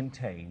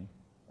contain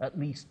at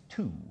least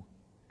 2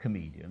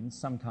 comedians,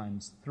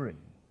 sometimes 3.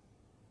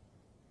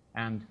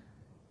 And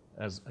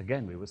as,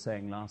 again, we were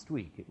saying last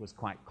week, it was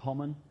quite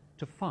common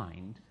to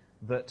find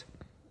that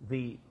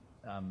the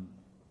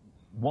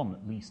one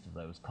at least of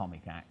those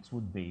comic acts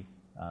would be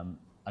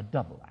a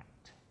double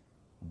act,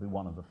 would be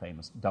one of the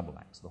famous double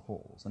acts of the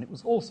halls. And it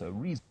was also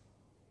reasonable.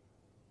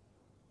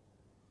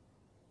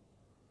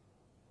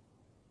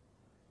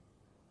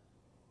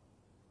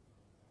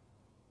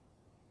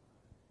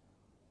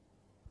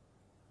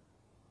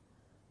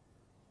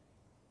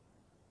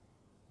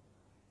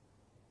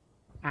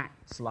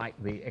 Acts like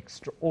the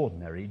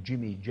extraordinary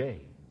Jimmy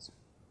James,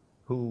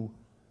 who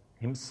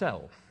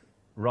himself,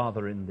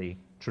 rather in the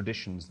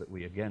traditions that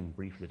we again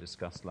briefly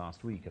discussed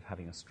last week of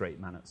having a straight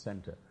man at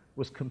centre,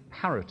 was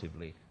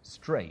comparatively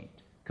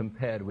straight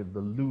compared with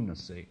the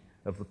lunacy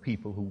of the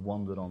people who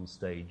wandered on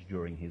stage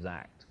during his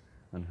act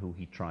and who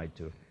he tried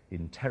to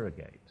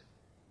interrogate.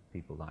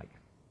 People like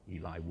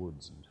Eli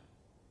Woods and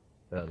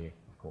earlier,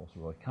 of course,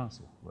 Roy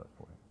Castle worked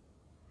for him.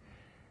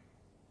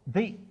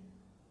 The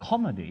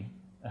comedy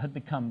had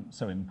become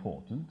so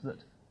important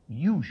that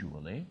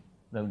usually,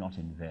 though not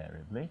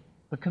invariably,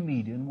 the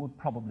comedian would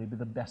probably be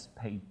the best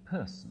paid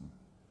person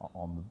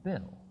on the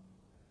bill.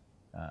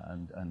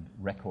 And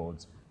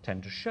records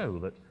tend to show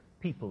that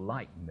people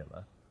like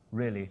Miller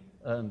really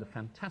earned a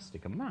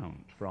fantastic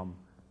amount from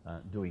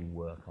doing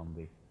work on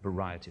the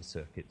variety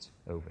circuits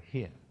over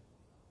here.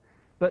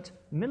 But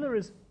Miller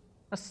is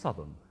a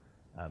southern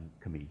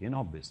comedian,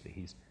 obviously.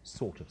 He's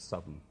sort of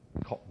southern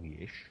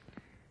cockney-ish.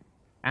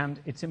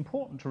 And it's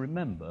important to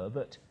remember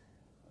that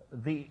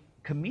the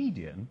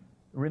comedian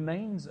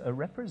remains a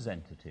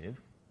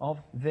representative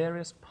of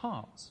various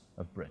parts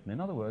of Britain.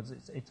 In other words,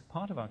 it's a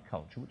part of our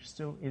culture which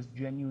still is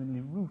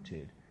genuinely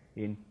rooted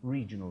in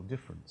regional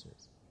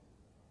differences.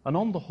 And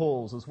on the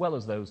halls, as well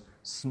as those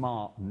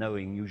smart,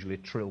 knowing, usually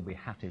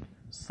trilby-hatted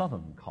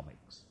southern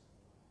comics,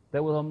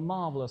 there were a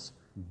marvellous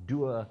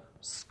dour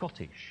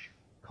Scottish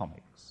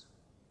comics,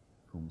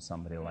 whom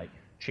somebody like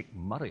Chick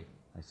Murray,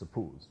 I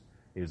suppose,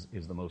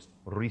 is the most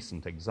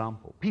recent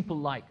example. People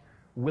like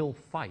Will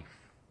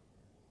Fife.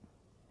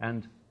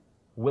 And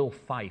Will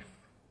Fife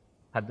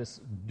had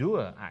this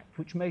dour act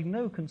which made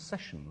no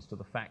concessions to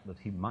the fact that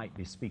he might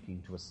be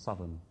speaking to a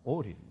southern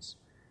audience.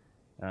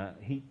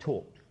 He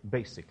talked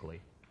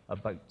basically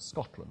about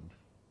Scotland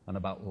and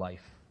about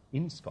life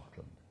in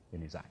Scotland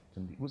in his act.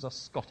 And it was a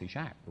Scottish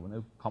act. There were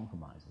no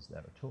compromises there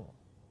at all.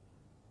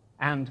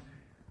 And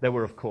there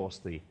were, of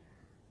course, the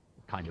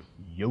kind of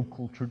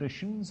yokel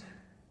traditions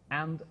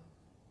and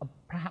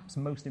perhaps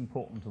most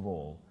important of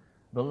all,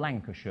 the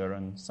Lancashire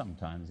and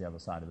sometimes the other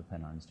side of the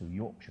Pennines too,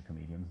 Yorkshire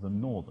comedians, the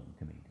northern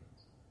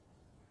comedians.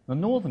 The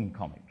northern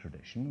comic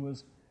tradition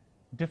was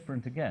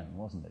different again,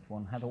 wasn't it?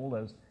 One had all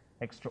those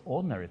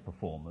extraordinary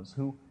performers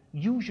who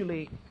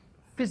usually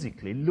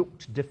physically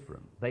looked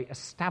different. They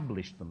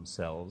established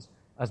themselves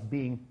as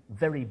being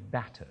very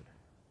battered.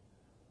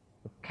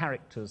 The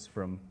characters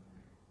from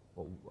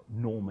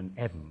Norman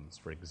Evans,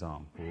 for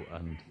example,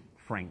 and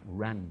Frank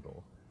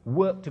Randall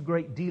worked a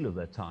great deal of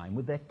their time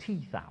with their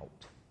teeth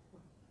out.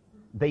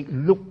 They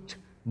looked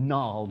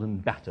gnarled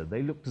and battered.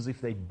 They looked as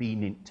if they'd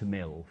been into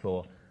mill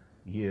for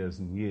years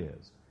and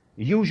years.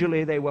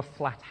 Usually they were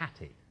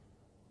flat-hatted.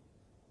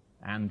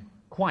 And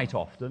quite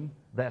often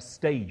their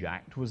stage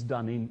act was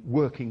done in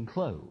working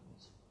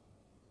clothes.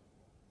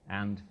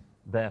 And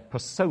their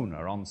persona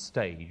on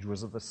stage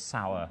was of the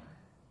sour,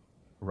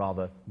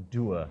 rather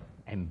dour,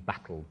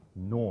 embattled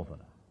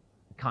northerner.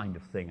 The kind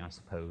of thing, I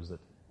suppose, that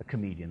a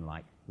comedian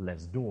like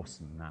Les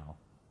Dawson now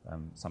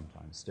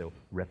sometimes still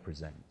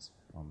represents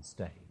on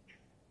stage.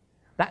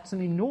 That's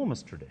an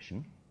enormous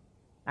tradition,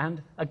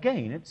 and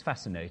again, it's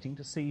fascinating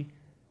to see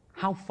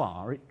how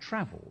far it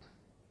travelled.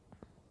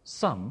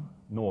 Some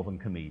northern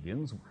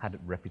comedians had a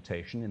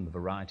reputation in the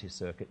variety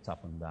circuits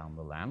up and down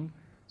the land.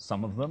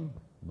 Some of them,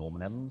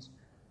 Norman Evans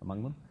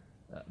among them,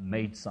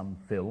 made some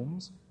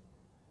films,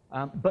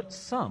 but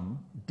some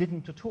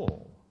didn't at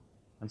all.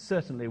 And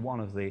certainly one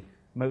of the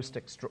most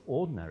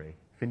extraordinary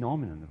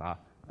phenomenon of our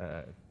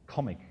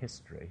comic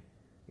history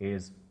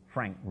is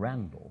Frank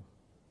Randall,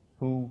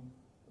 who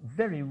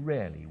very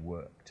rarely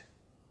worked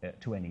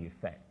to any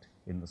effect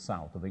in the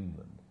south of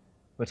England,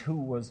 but who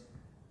was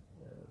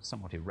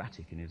somewhat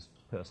erratic in his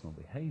personal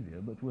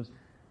behaviour, but was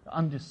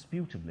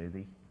undisputably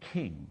the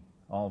king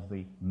of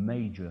the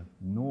major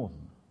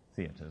northern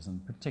theatres,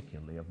 and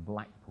particularly of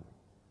Blackpool.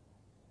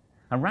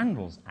 And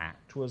Randall's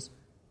act was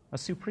a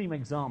supreme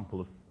example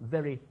of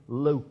very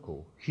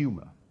local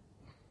humour.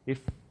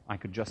 If I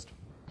could just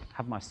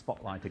have my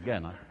spotlight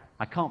again,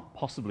 I can't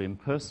possibly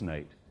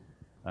impersonate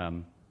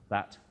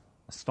that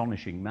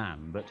astonishing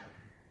man, but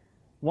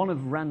one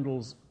of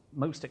Randall's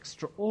most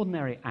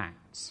extraordinary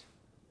acts,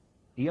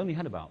 he only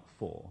had about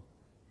 4,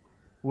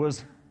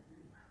 was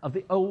of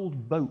the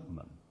Old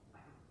Boatman.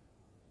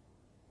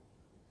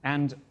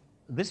 And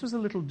this was a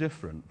little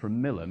different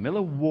from Miller.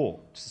 Miller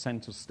walked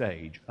centre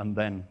stage and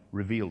then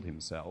revealed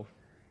himself.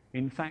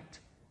 In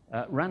fact,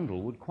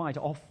 Randall would quite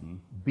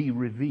often be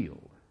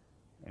revealed.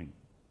 And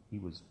he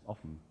was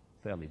often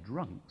fairly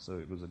drunk, so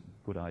it was a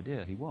good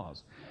idea he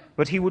was.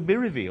 But he would be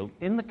revealed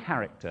in the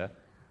character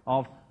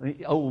of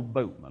the Old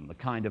Boatman, the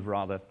kind of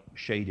rather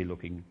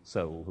shady-looking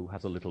soul who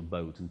has a little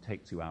boat and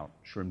takes you out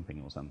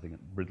shrimping or something at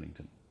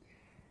Bridlington.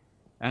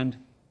 And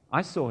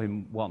I saw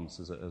him once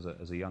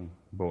as a young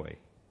boy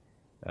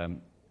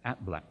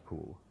at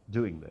Blackpool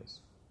doing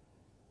this.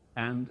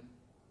 And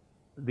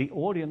the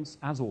audience,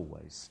 as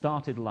always,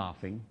 started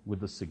laughing with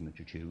the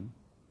signature tune.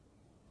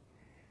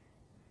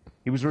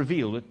 He was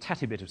revealed a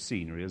tatty bit of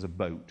scenery as a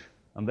boat,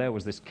 and there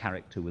was this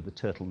character with the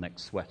turtleneck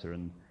sweater,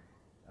 and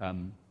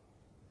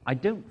I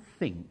don't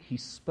think he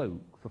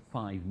spoke for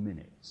 5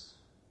 minutes.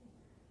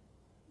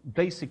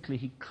 Basically,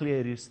 he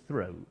cleared his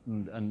throat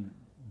and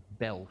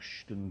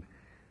belched and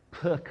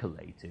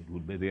percolated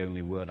would be the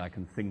only word I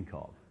can think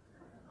of.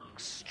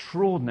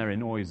 Extraordinary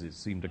noises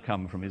seemed to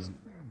come from his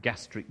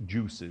gastric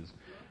juices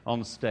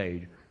on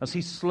stage as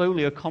he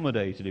slowly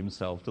accommodated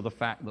himself to the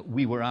fact that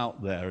we were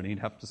out there and he'd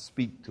have to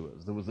speak to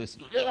us. There was this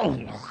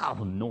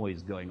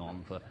noise going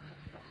on for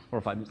 4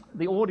 or 5 minutes.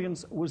 The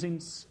audience was in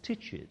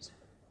stitches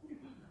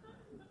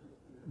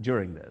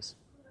during this.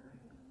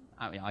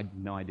 I mean, I had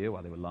no idea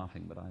why they were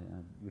laughing, but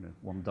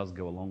one does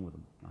go along with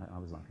them. I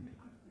was laughing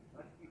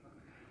too.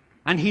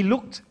 And he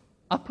looked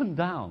up and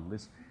down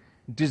this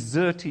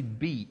deserted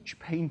beach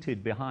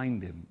painted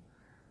behind him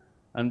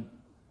and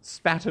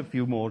spat a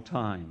few more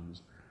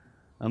times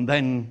and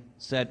then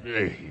said,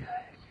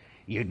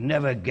 "You'd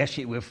never guess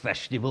it were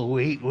festival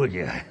week, would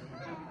you?"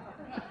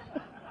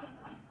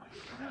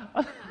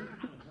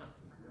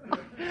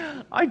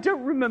 I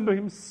don't remember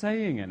him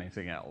saying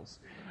anything else.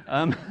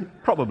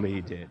 Probably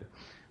he did.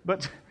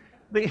 But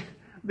the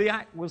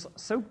act was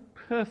so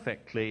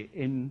perfectly,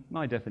 in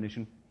my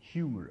definition,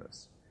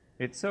 humorous.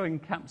 It so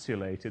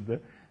encapsulated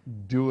the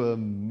dour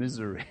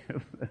misery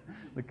of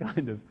the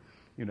kind of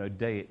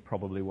day it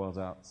probably was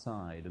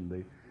outside and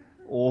the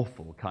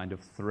awful kind of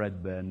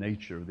threadbare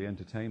nature of the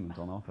entertainment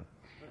on offer.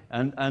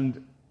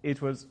 And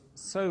it was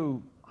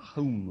so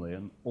homely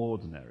and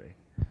ordinary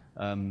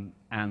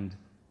and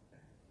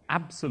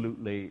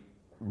absolutely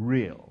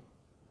real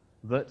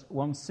that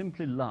one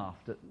simply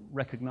laughed at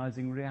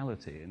recognizing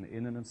reality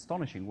in an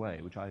astonishing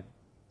way, which I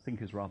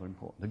think is rather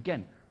important.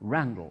 Again,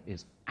 Randall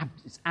it's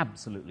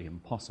absolutely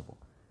impossible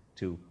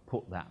to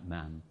put that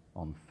man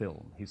on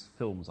film. His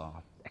films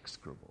are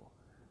execrable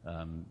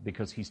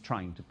because he's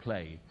trying to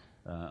play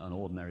an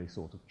ordinary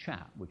sort of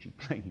chap, which he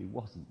plainly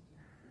wasn't.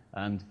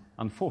 And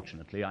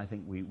unfortunately, I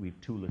think we've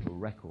too little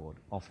record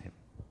of him.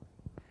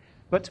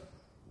 But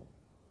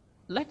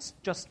let's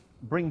just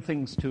bring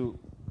things to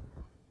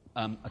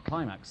a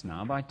climax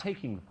now by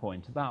taking the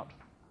point about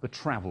the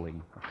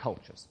travelling of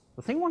cultures.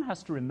 The thing one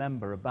has to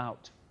remember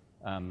about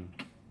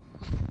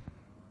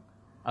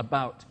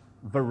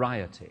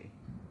variety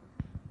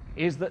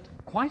is that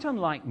quite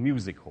unlike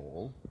music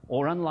hall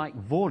or unlike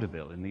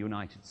vaudeville in the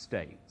United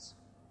States,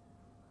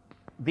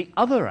 the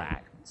other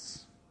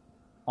acts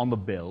on the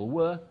bill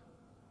were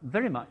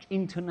very much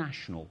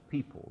international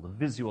people, the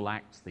visual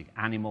acts, the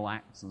animal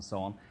acts, and so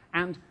on.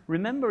 And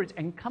remember, it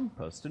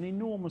encompassed an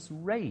enormous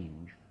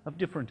range of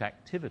different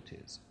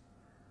activities.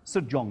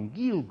 Sir John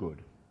Gielgud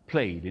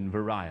played in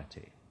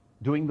Variety,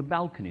 doing the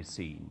balcony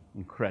scene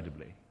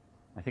incredibly,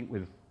 I think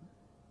with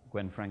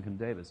Gwen Franken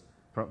Davis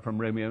from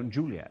Romeo and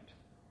Juliet.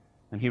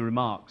 And he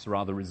remarks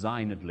rather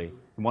resignedly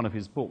in one of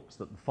his books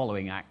that the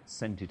following acts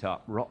sent it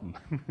up rotten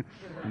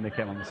when they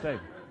came on the stage.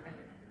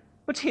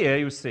 But here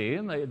you see,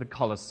 in the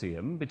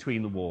Colosseum,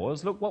 between the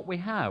wars, look what we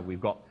have. We've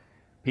got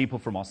people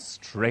from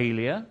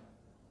Australia.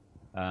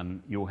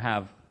 You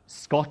have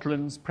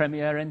Scotland's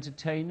premier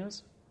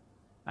entertainers.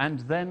 And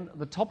then at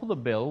the top of the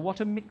bill, what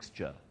a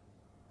mixture.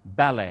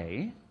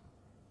 Ballet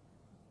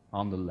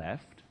on the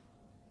left.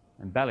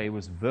 And ballet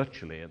was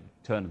virtually, at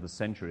the turn of the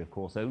century, of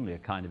course, only a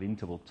kind of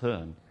interval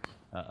turn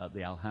at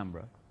the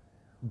Alhambra.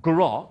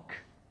 Grock,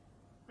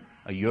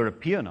 a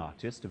European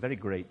artist, a very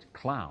great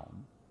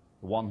clown,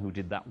 the one who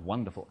did that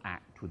wonderful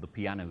act with the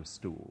piano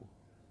stool,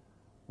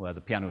 where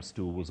the piano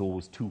stool was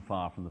always too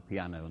far from the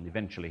piano, and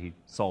eventually he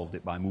solved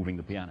it by moving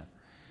the piano.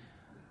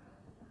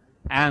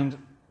 And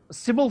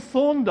Sybil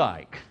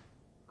Thorndike,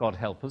 God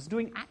help us,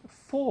 doing Act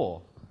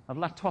 4 of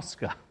La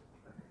Tosca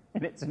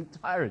in its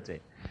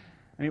entirety.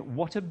 I mean,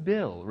 what a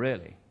bill,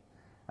 really.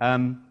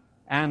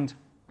 And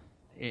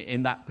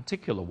in that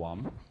particular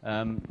one,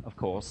 of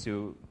course,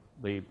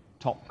 the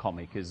top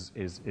comic is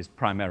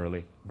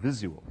primarily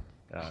visual,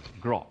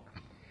 Grock.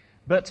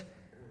 But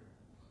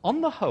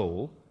on the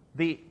whole,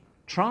 the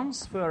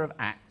transfer of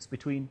acts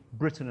between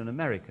Britain and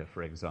America,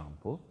 for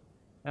example,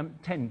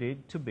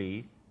 tended to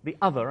be the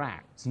other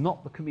acts,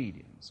 not the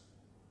comedians.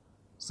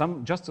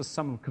 Just as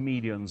some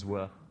comedians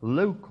were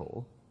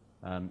local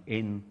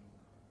to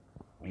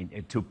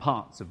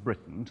parts of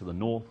Britain, to the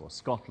north or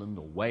Scotland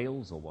or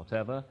Wales or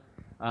whatever,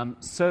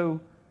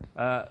 so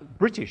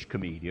British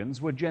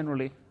comedians were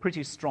generally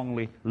pretty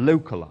strongly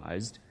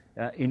localized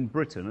in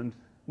Britain and,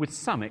 with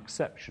some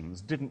exceptions,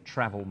 didn't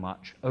travel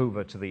much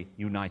over to the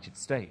United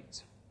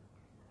States.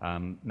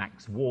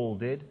 Max Wall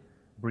did,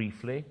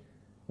 briefly.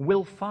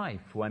 Will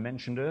Fife, who I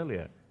mentioned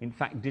earlier, in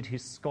fact did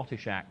his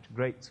Scottish act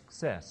great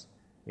success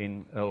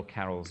in Earl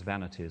Carroll's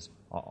Vanities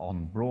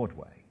on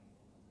Broadway.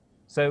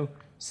 So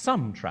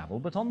some travel,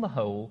 but on the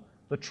whole,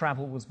 the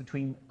travel was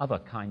between other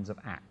kinds of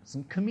acts,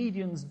 and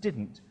comedians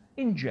didn't,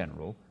 in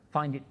general,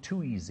 find it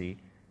too easy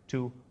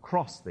to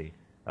cross the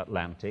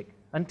Atlantic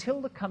until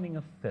the coming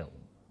of film.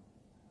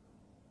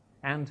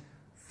 And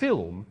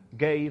film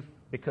gave,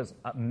 because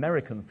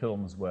American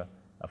films were,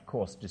 of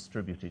course,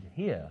 distributed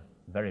here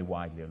very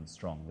widely and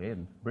strongly,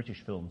 and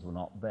British films were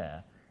not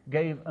there,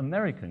 gave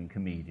American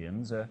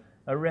comedians a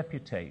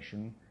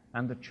reputation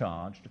and a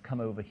charge to come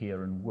over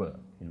here and work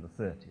in the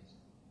 30s.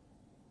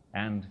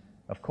 And,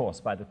 of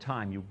course, by the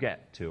time you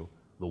get to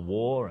the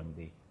war and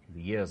the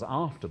years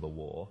after the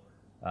war,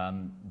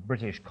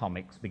 British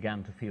comics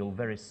began to feel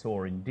very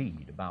sore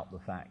indeed about the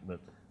fact that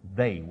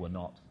they were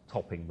not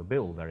topping the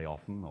bill very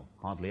often, or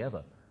hardly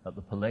ever, at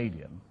the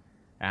Palladium,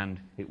 and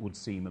it would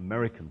seem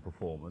American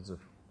performers, if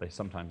they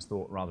sometimes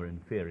thought rather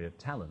inferior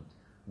talent,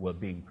 were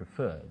being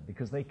preferred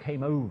because they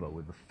came over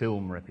with the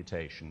film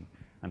reputation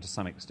and to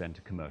some extent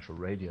a commercial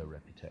radio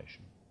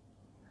reputation.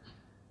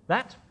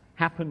 That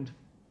happened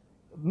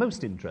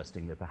most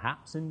interestingly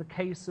perhaps in the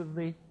case of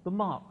the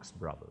Marx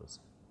Brothers.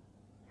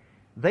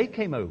 They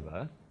came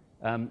over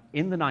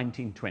in the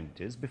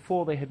 1920s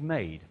before they had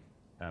made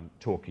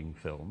talking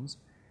films,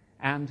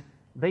 and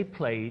they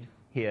played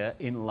here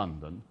in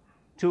London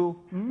to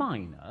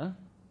minor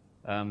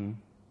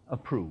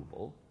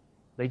approval.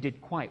 They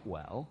did quite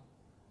well,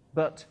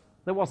 but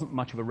there wasn't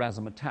much of a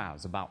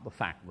razzmatazz about the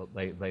fact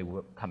that they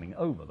were coming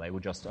over. They were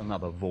just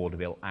another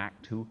vaudeville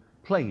act who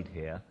played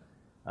here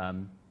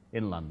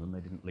in London. They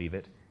didn't leave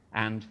it.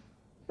 And,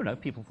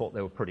 people thought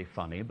they were pretty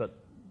funny, but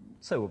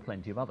so were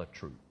plenty of other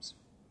troupes.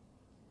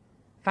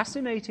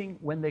 Fascinating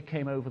when they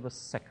came over the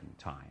second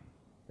time.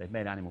 They'd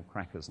made Animal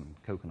Crackers and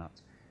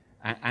Coconuts.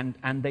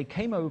 And they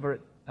came over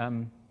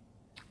in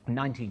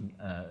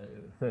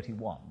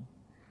 1931,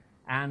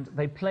 and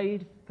they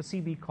played for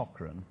C.B.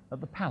 Cochrane at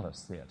the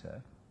Palace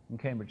Theatre in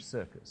Cambridge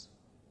Circus.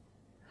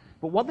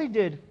 But what they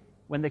did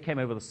when they came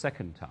over the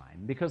second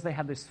time, because they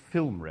had this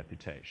film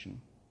reputation,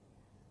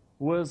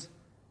 was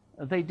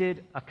they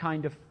did a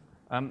kind of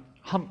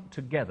humped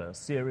together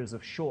series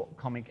of short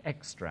comic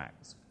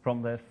extracts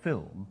from their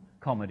film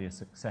comedy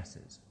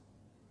successes.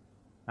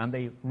 And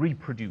they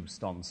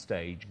reproduced on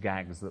stage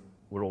gags that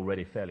were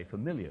already fairly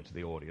familiar to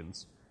the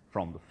audience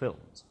from the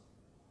films.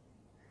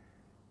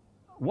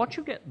 What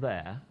you get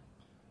there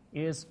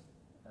is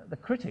the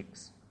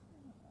critics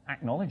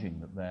acknowledging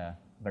that they're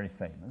very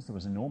famous. There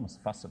was enormous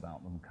fuss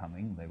about them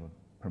coming. They were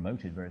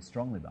promoted very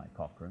strongly by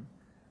Cochrane.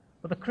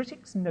 But the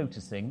critics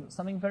noticing that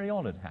something very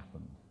odd had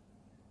happened,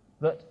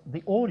 that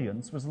the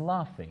audience was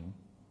laughing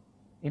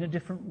in a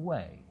different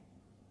way.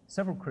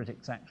 Several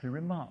critics actually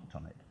remarked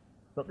on it,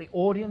 that the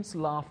audience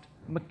laughed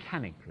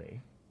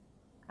mechanically,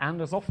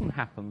 and as often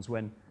happens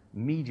when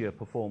media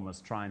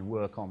performers try and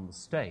work on the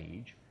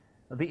stage,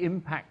 the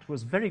impact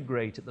was very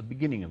great at the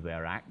beginning of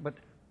their act, but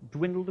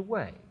dwindled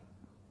away.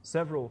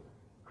 Several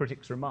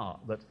critics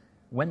remarked that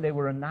when they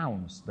were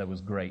announced there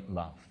was great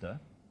laughter.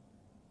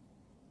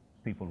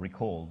 People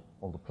recalled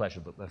all the pleasure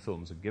that their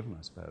films had given,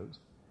 I suppose.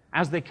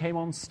 As they came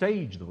on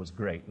stage, there was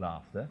great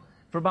laughter.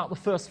 For about the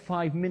first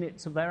 5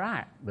 minutes of their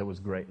act, there was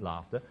great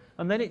laughter,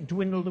 and then it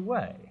dwindled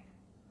away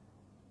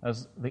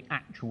as the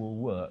actual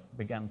work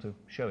began to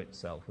show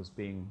itself as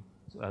being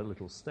a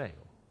little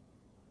stale.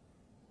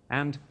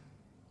 And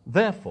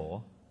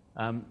therefore,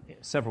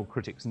 several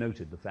critics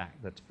noted the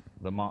fact that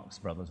the Marx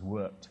Brothers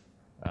worked,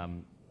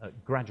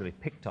 gradually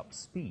picked up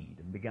speed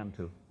and began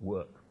to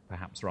work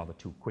perhaps rather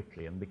too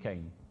quickly and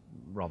became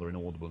rather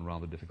inaudible and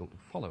rather difficult to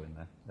follow in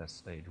their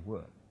stage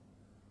work.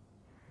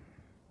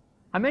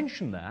 I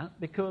mention that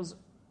because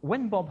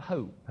when Bob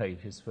Hope paid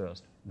his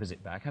first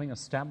visit back, having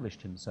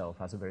established himself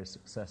as a very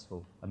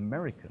successful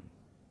American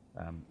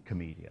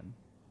comedian,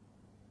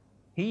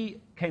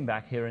 he came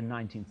back here in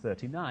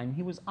 1939.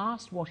 He was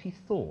asked what he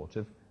thought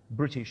of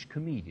British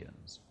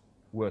comedians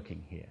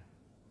working here.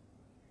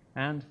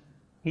 And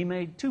he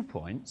made 2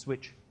 points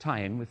which tie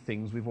in with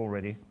things we've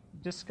already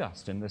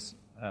discussed in this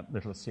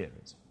little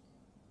series.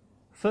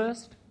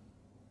 First,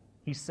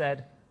 he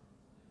said,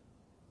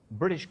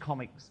 British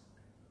comics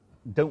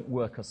don't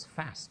work as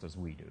fast as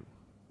we do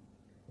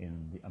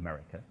in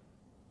America,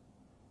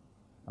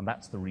 and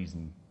that's the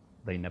reason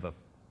they never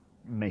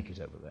make it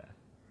over there.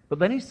 But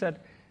then he said,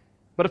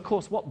 but of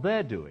course what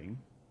they're doing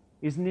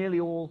is nearly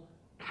all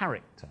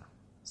character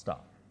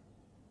stuff.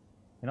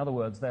 In other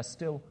words, they're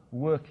still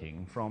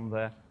working from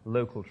their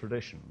local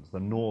traditions. The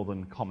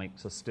northern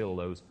comics are still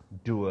those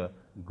dour,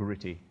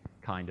 gritty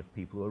kind of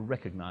people who are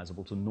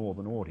recognizable to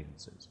northern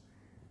audiences.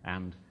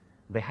 And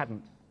they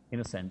hadn't,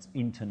 in a sense,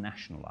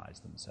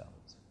 internationalized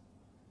themselves.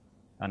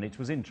 And it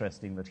was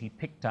interesting that he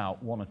picked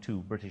out one or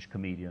two British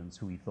comedians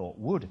who he thought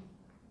would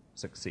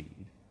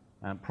succeed,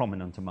 and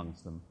prominent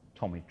amongst them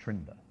Tommy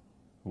Trinder,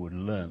 who had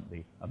learnt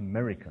the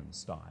American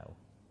style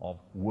of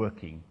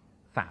working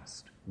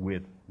fast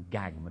with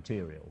gag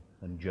material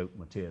and joke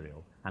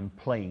material and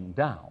playing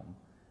down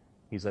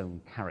his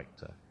own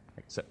character,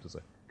 except as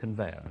a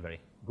conveyor, a very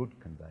good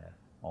conveyor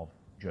of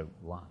joke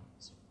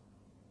lines.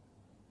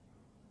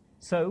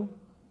 So,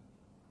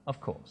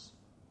 of course,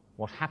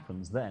 what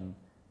happens then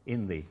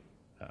in the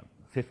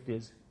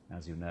 50s,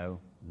 as you know,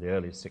 the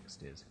early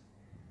 60s,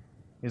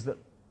 is that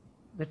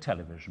the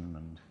television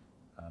and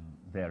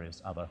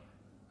various other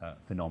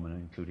phenomena,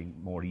 including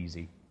more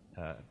easy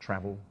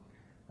travel,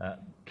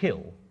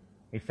 kill,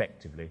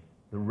 effectively,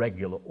 the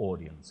regular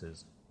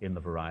audiences in the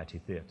variety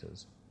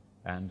theatres,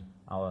 and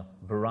our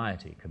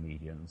variety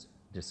comedians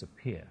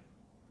disappear.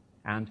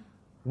 And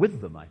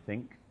with them, I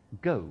think,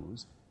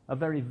 goes a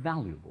very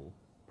valuable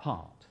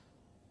part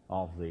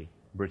of the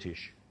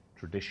British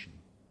tradition.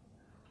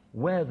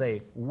 Where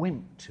they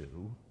went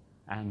to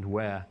and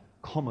where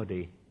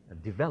comedy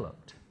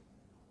developed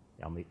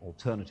on the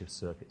alternative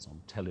circuits,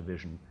 on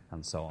television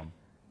and so on,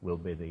 will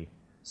be the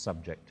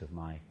subject of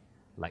my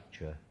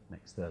lecture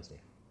next Thursday.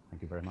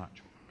 Thank you very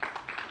much.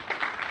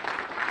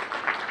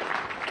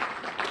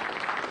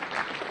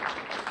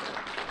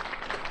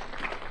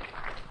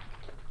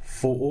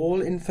 For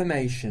all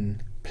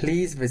information,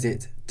 please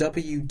visit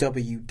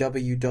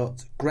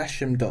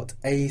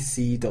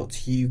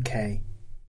www.gresham.ac.uk.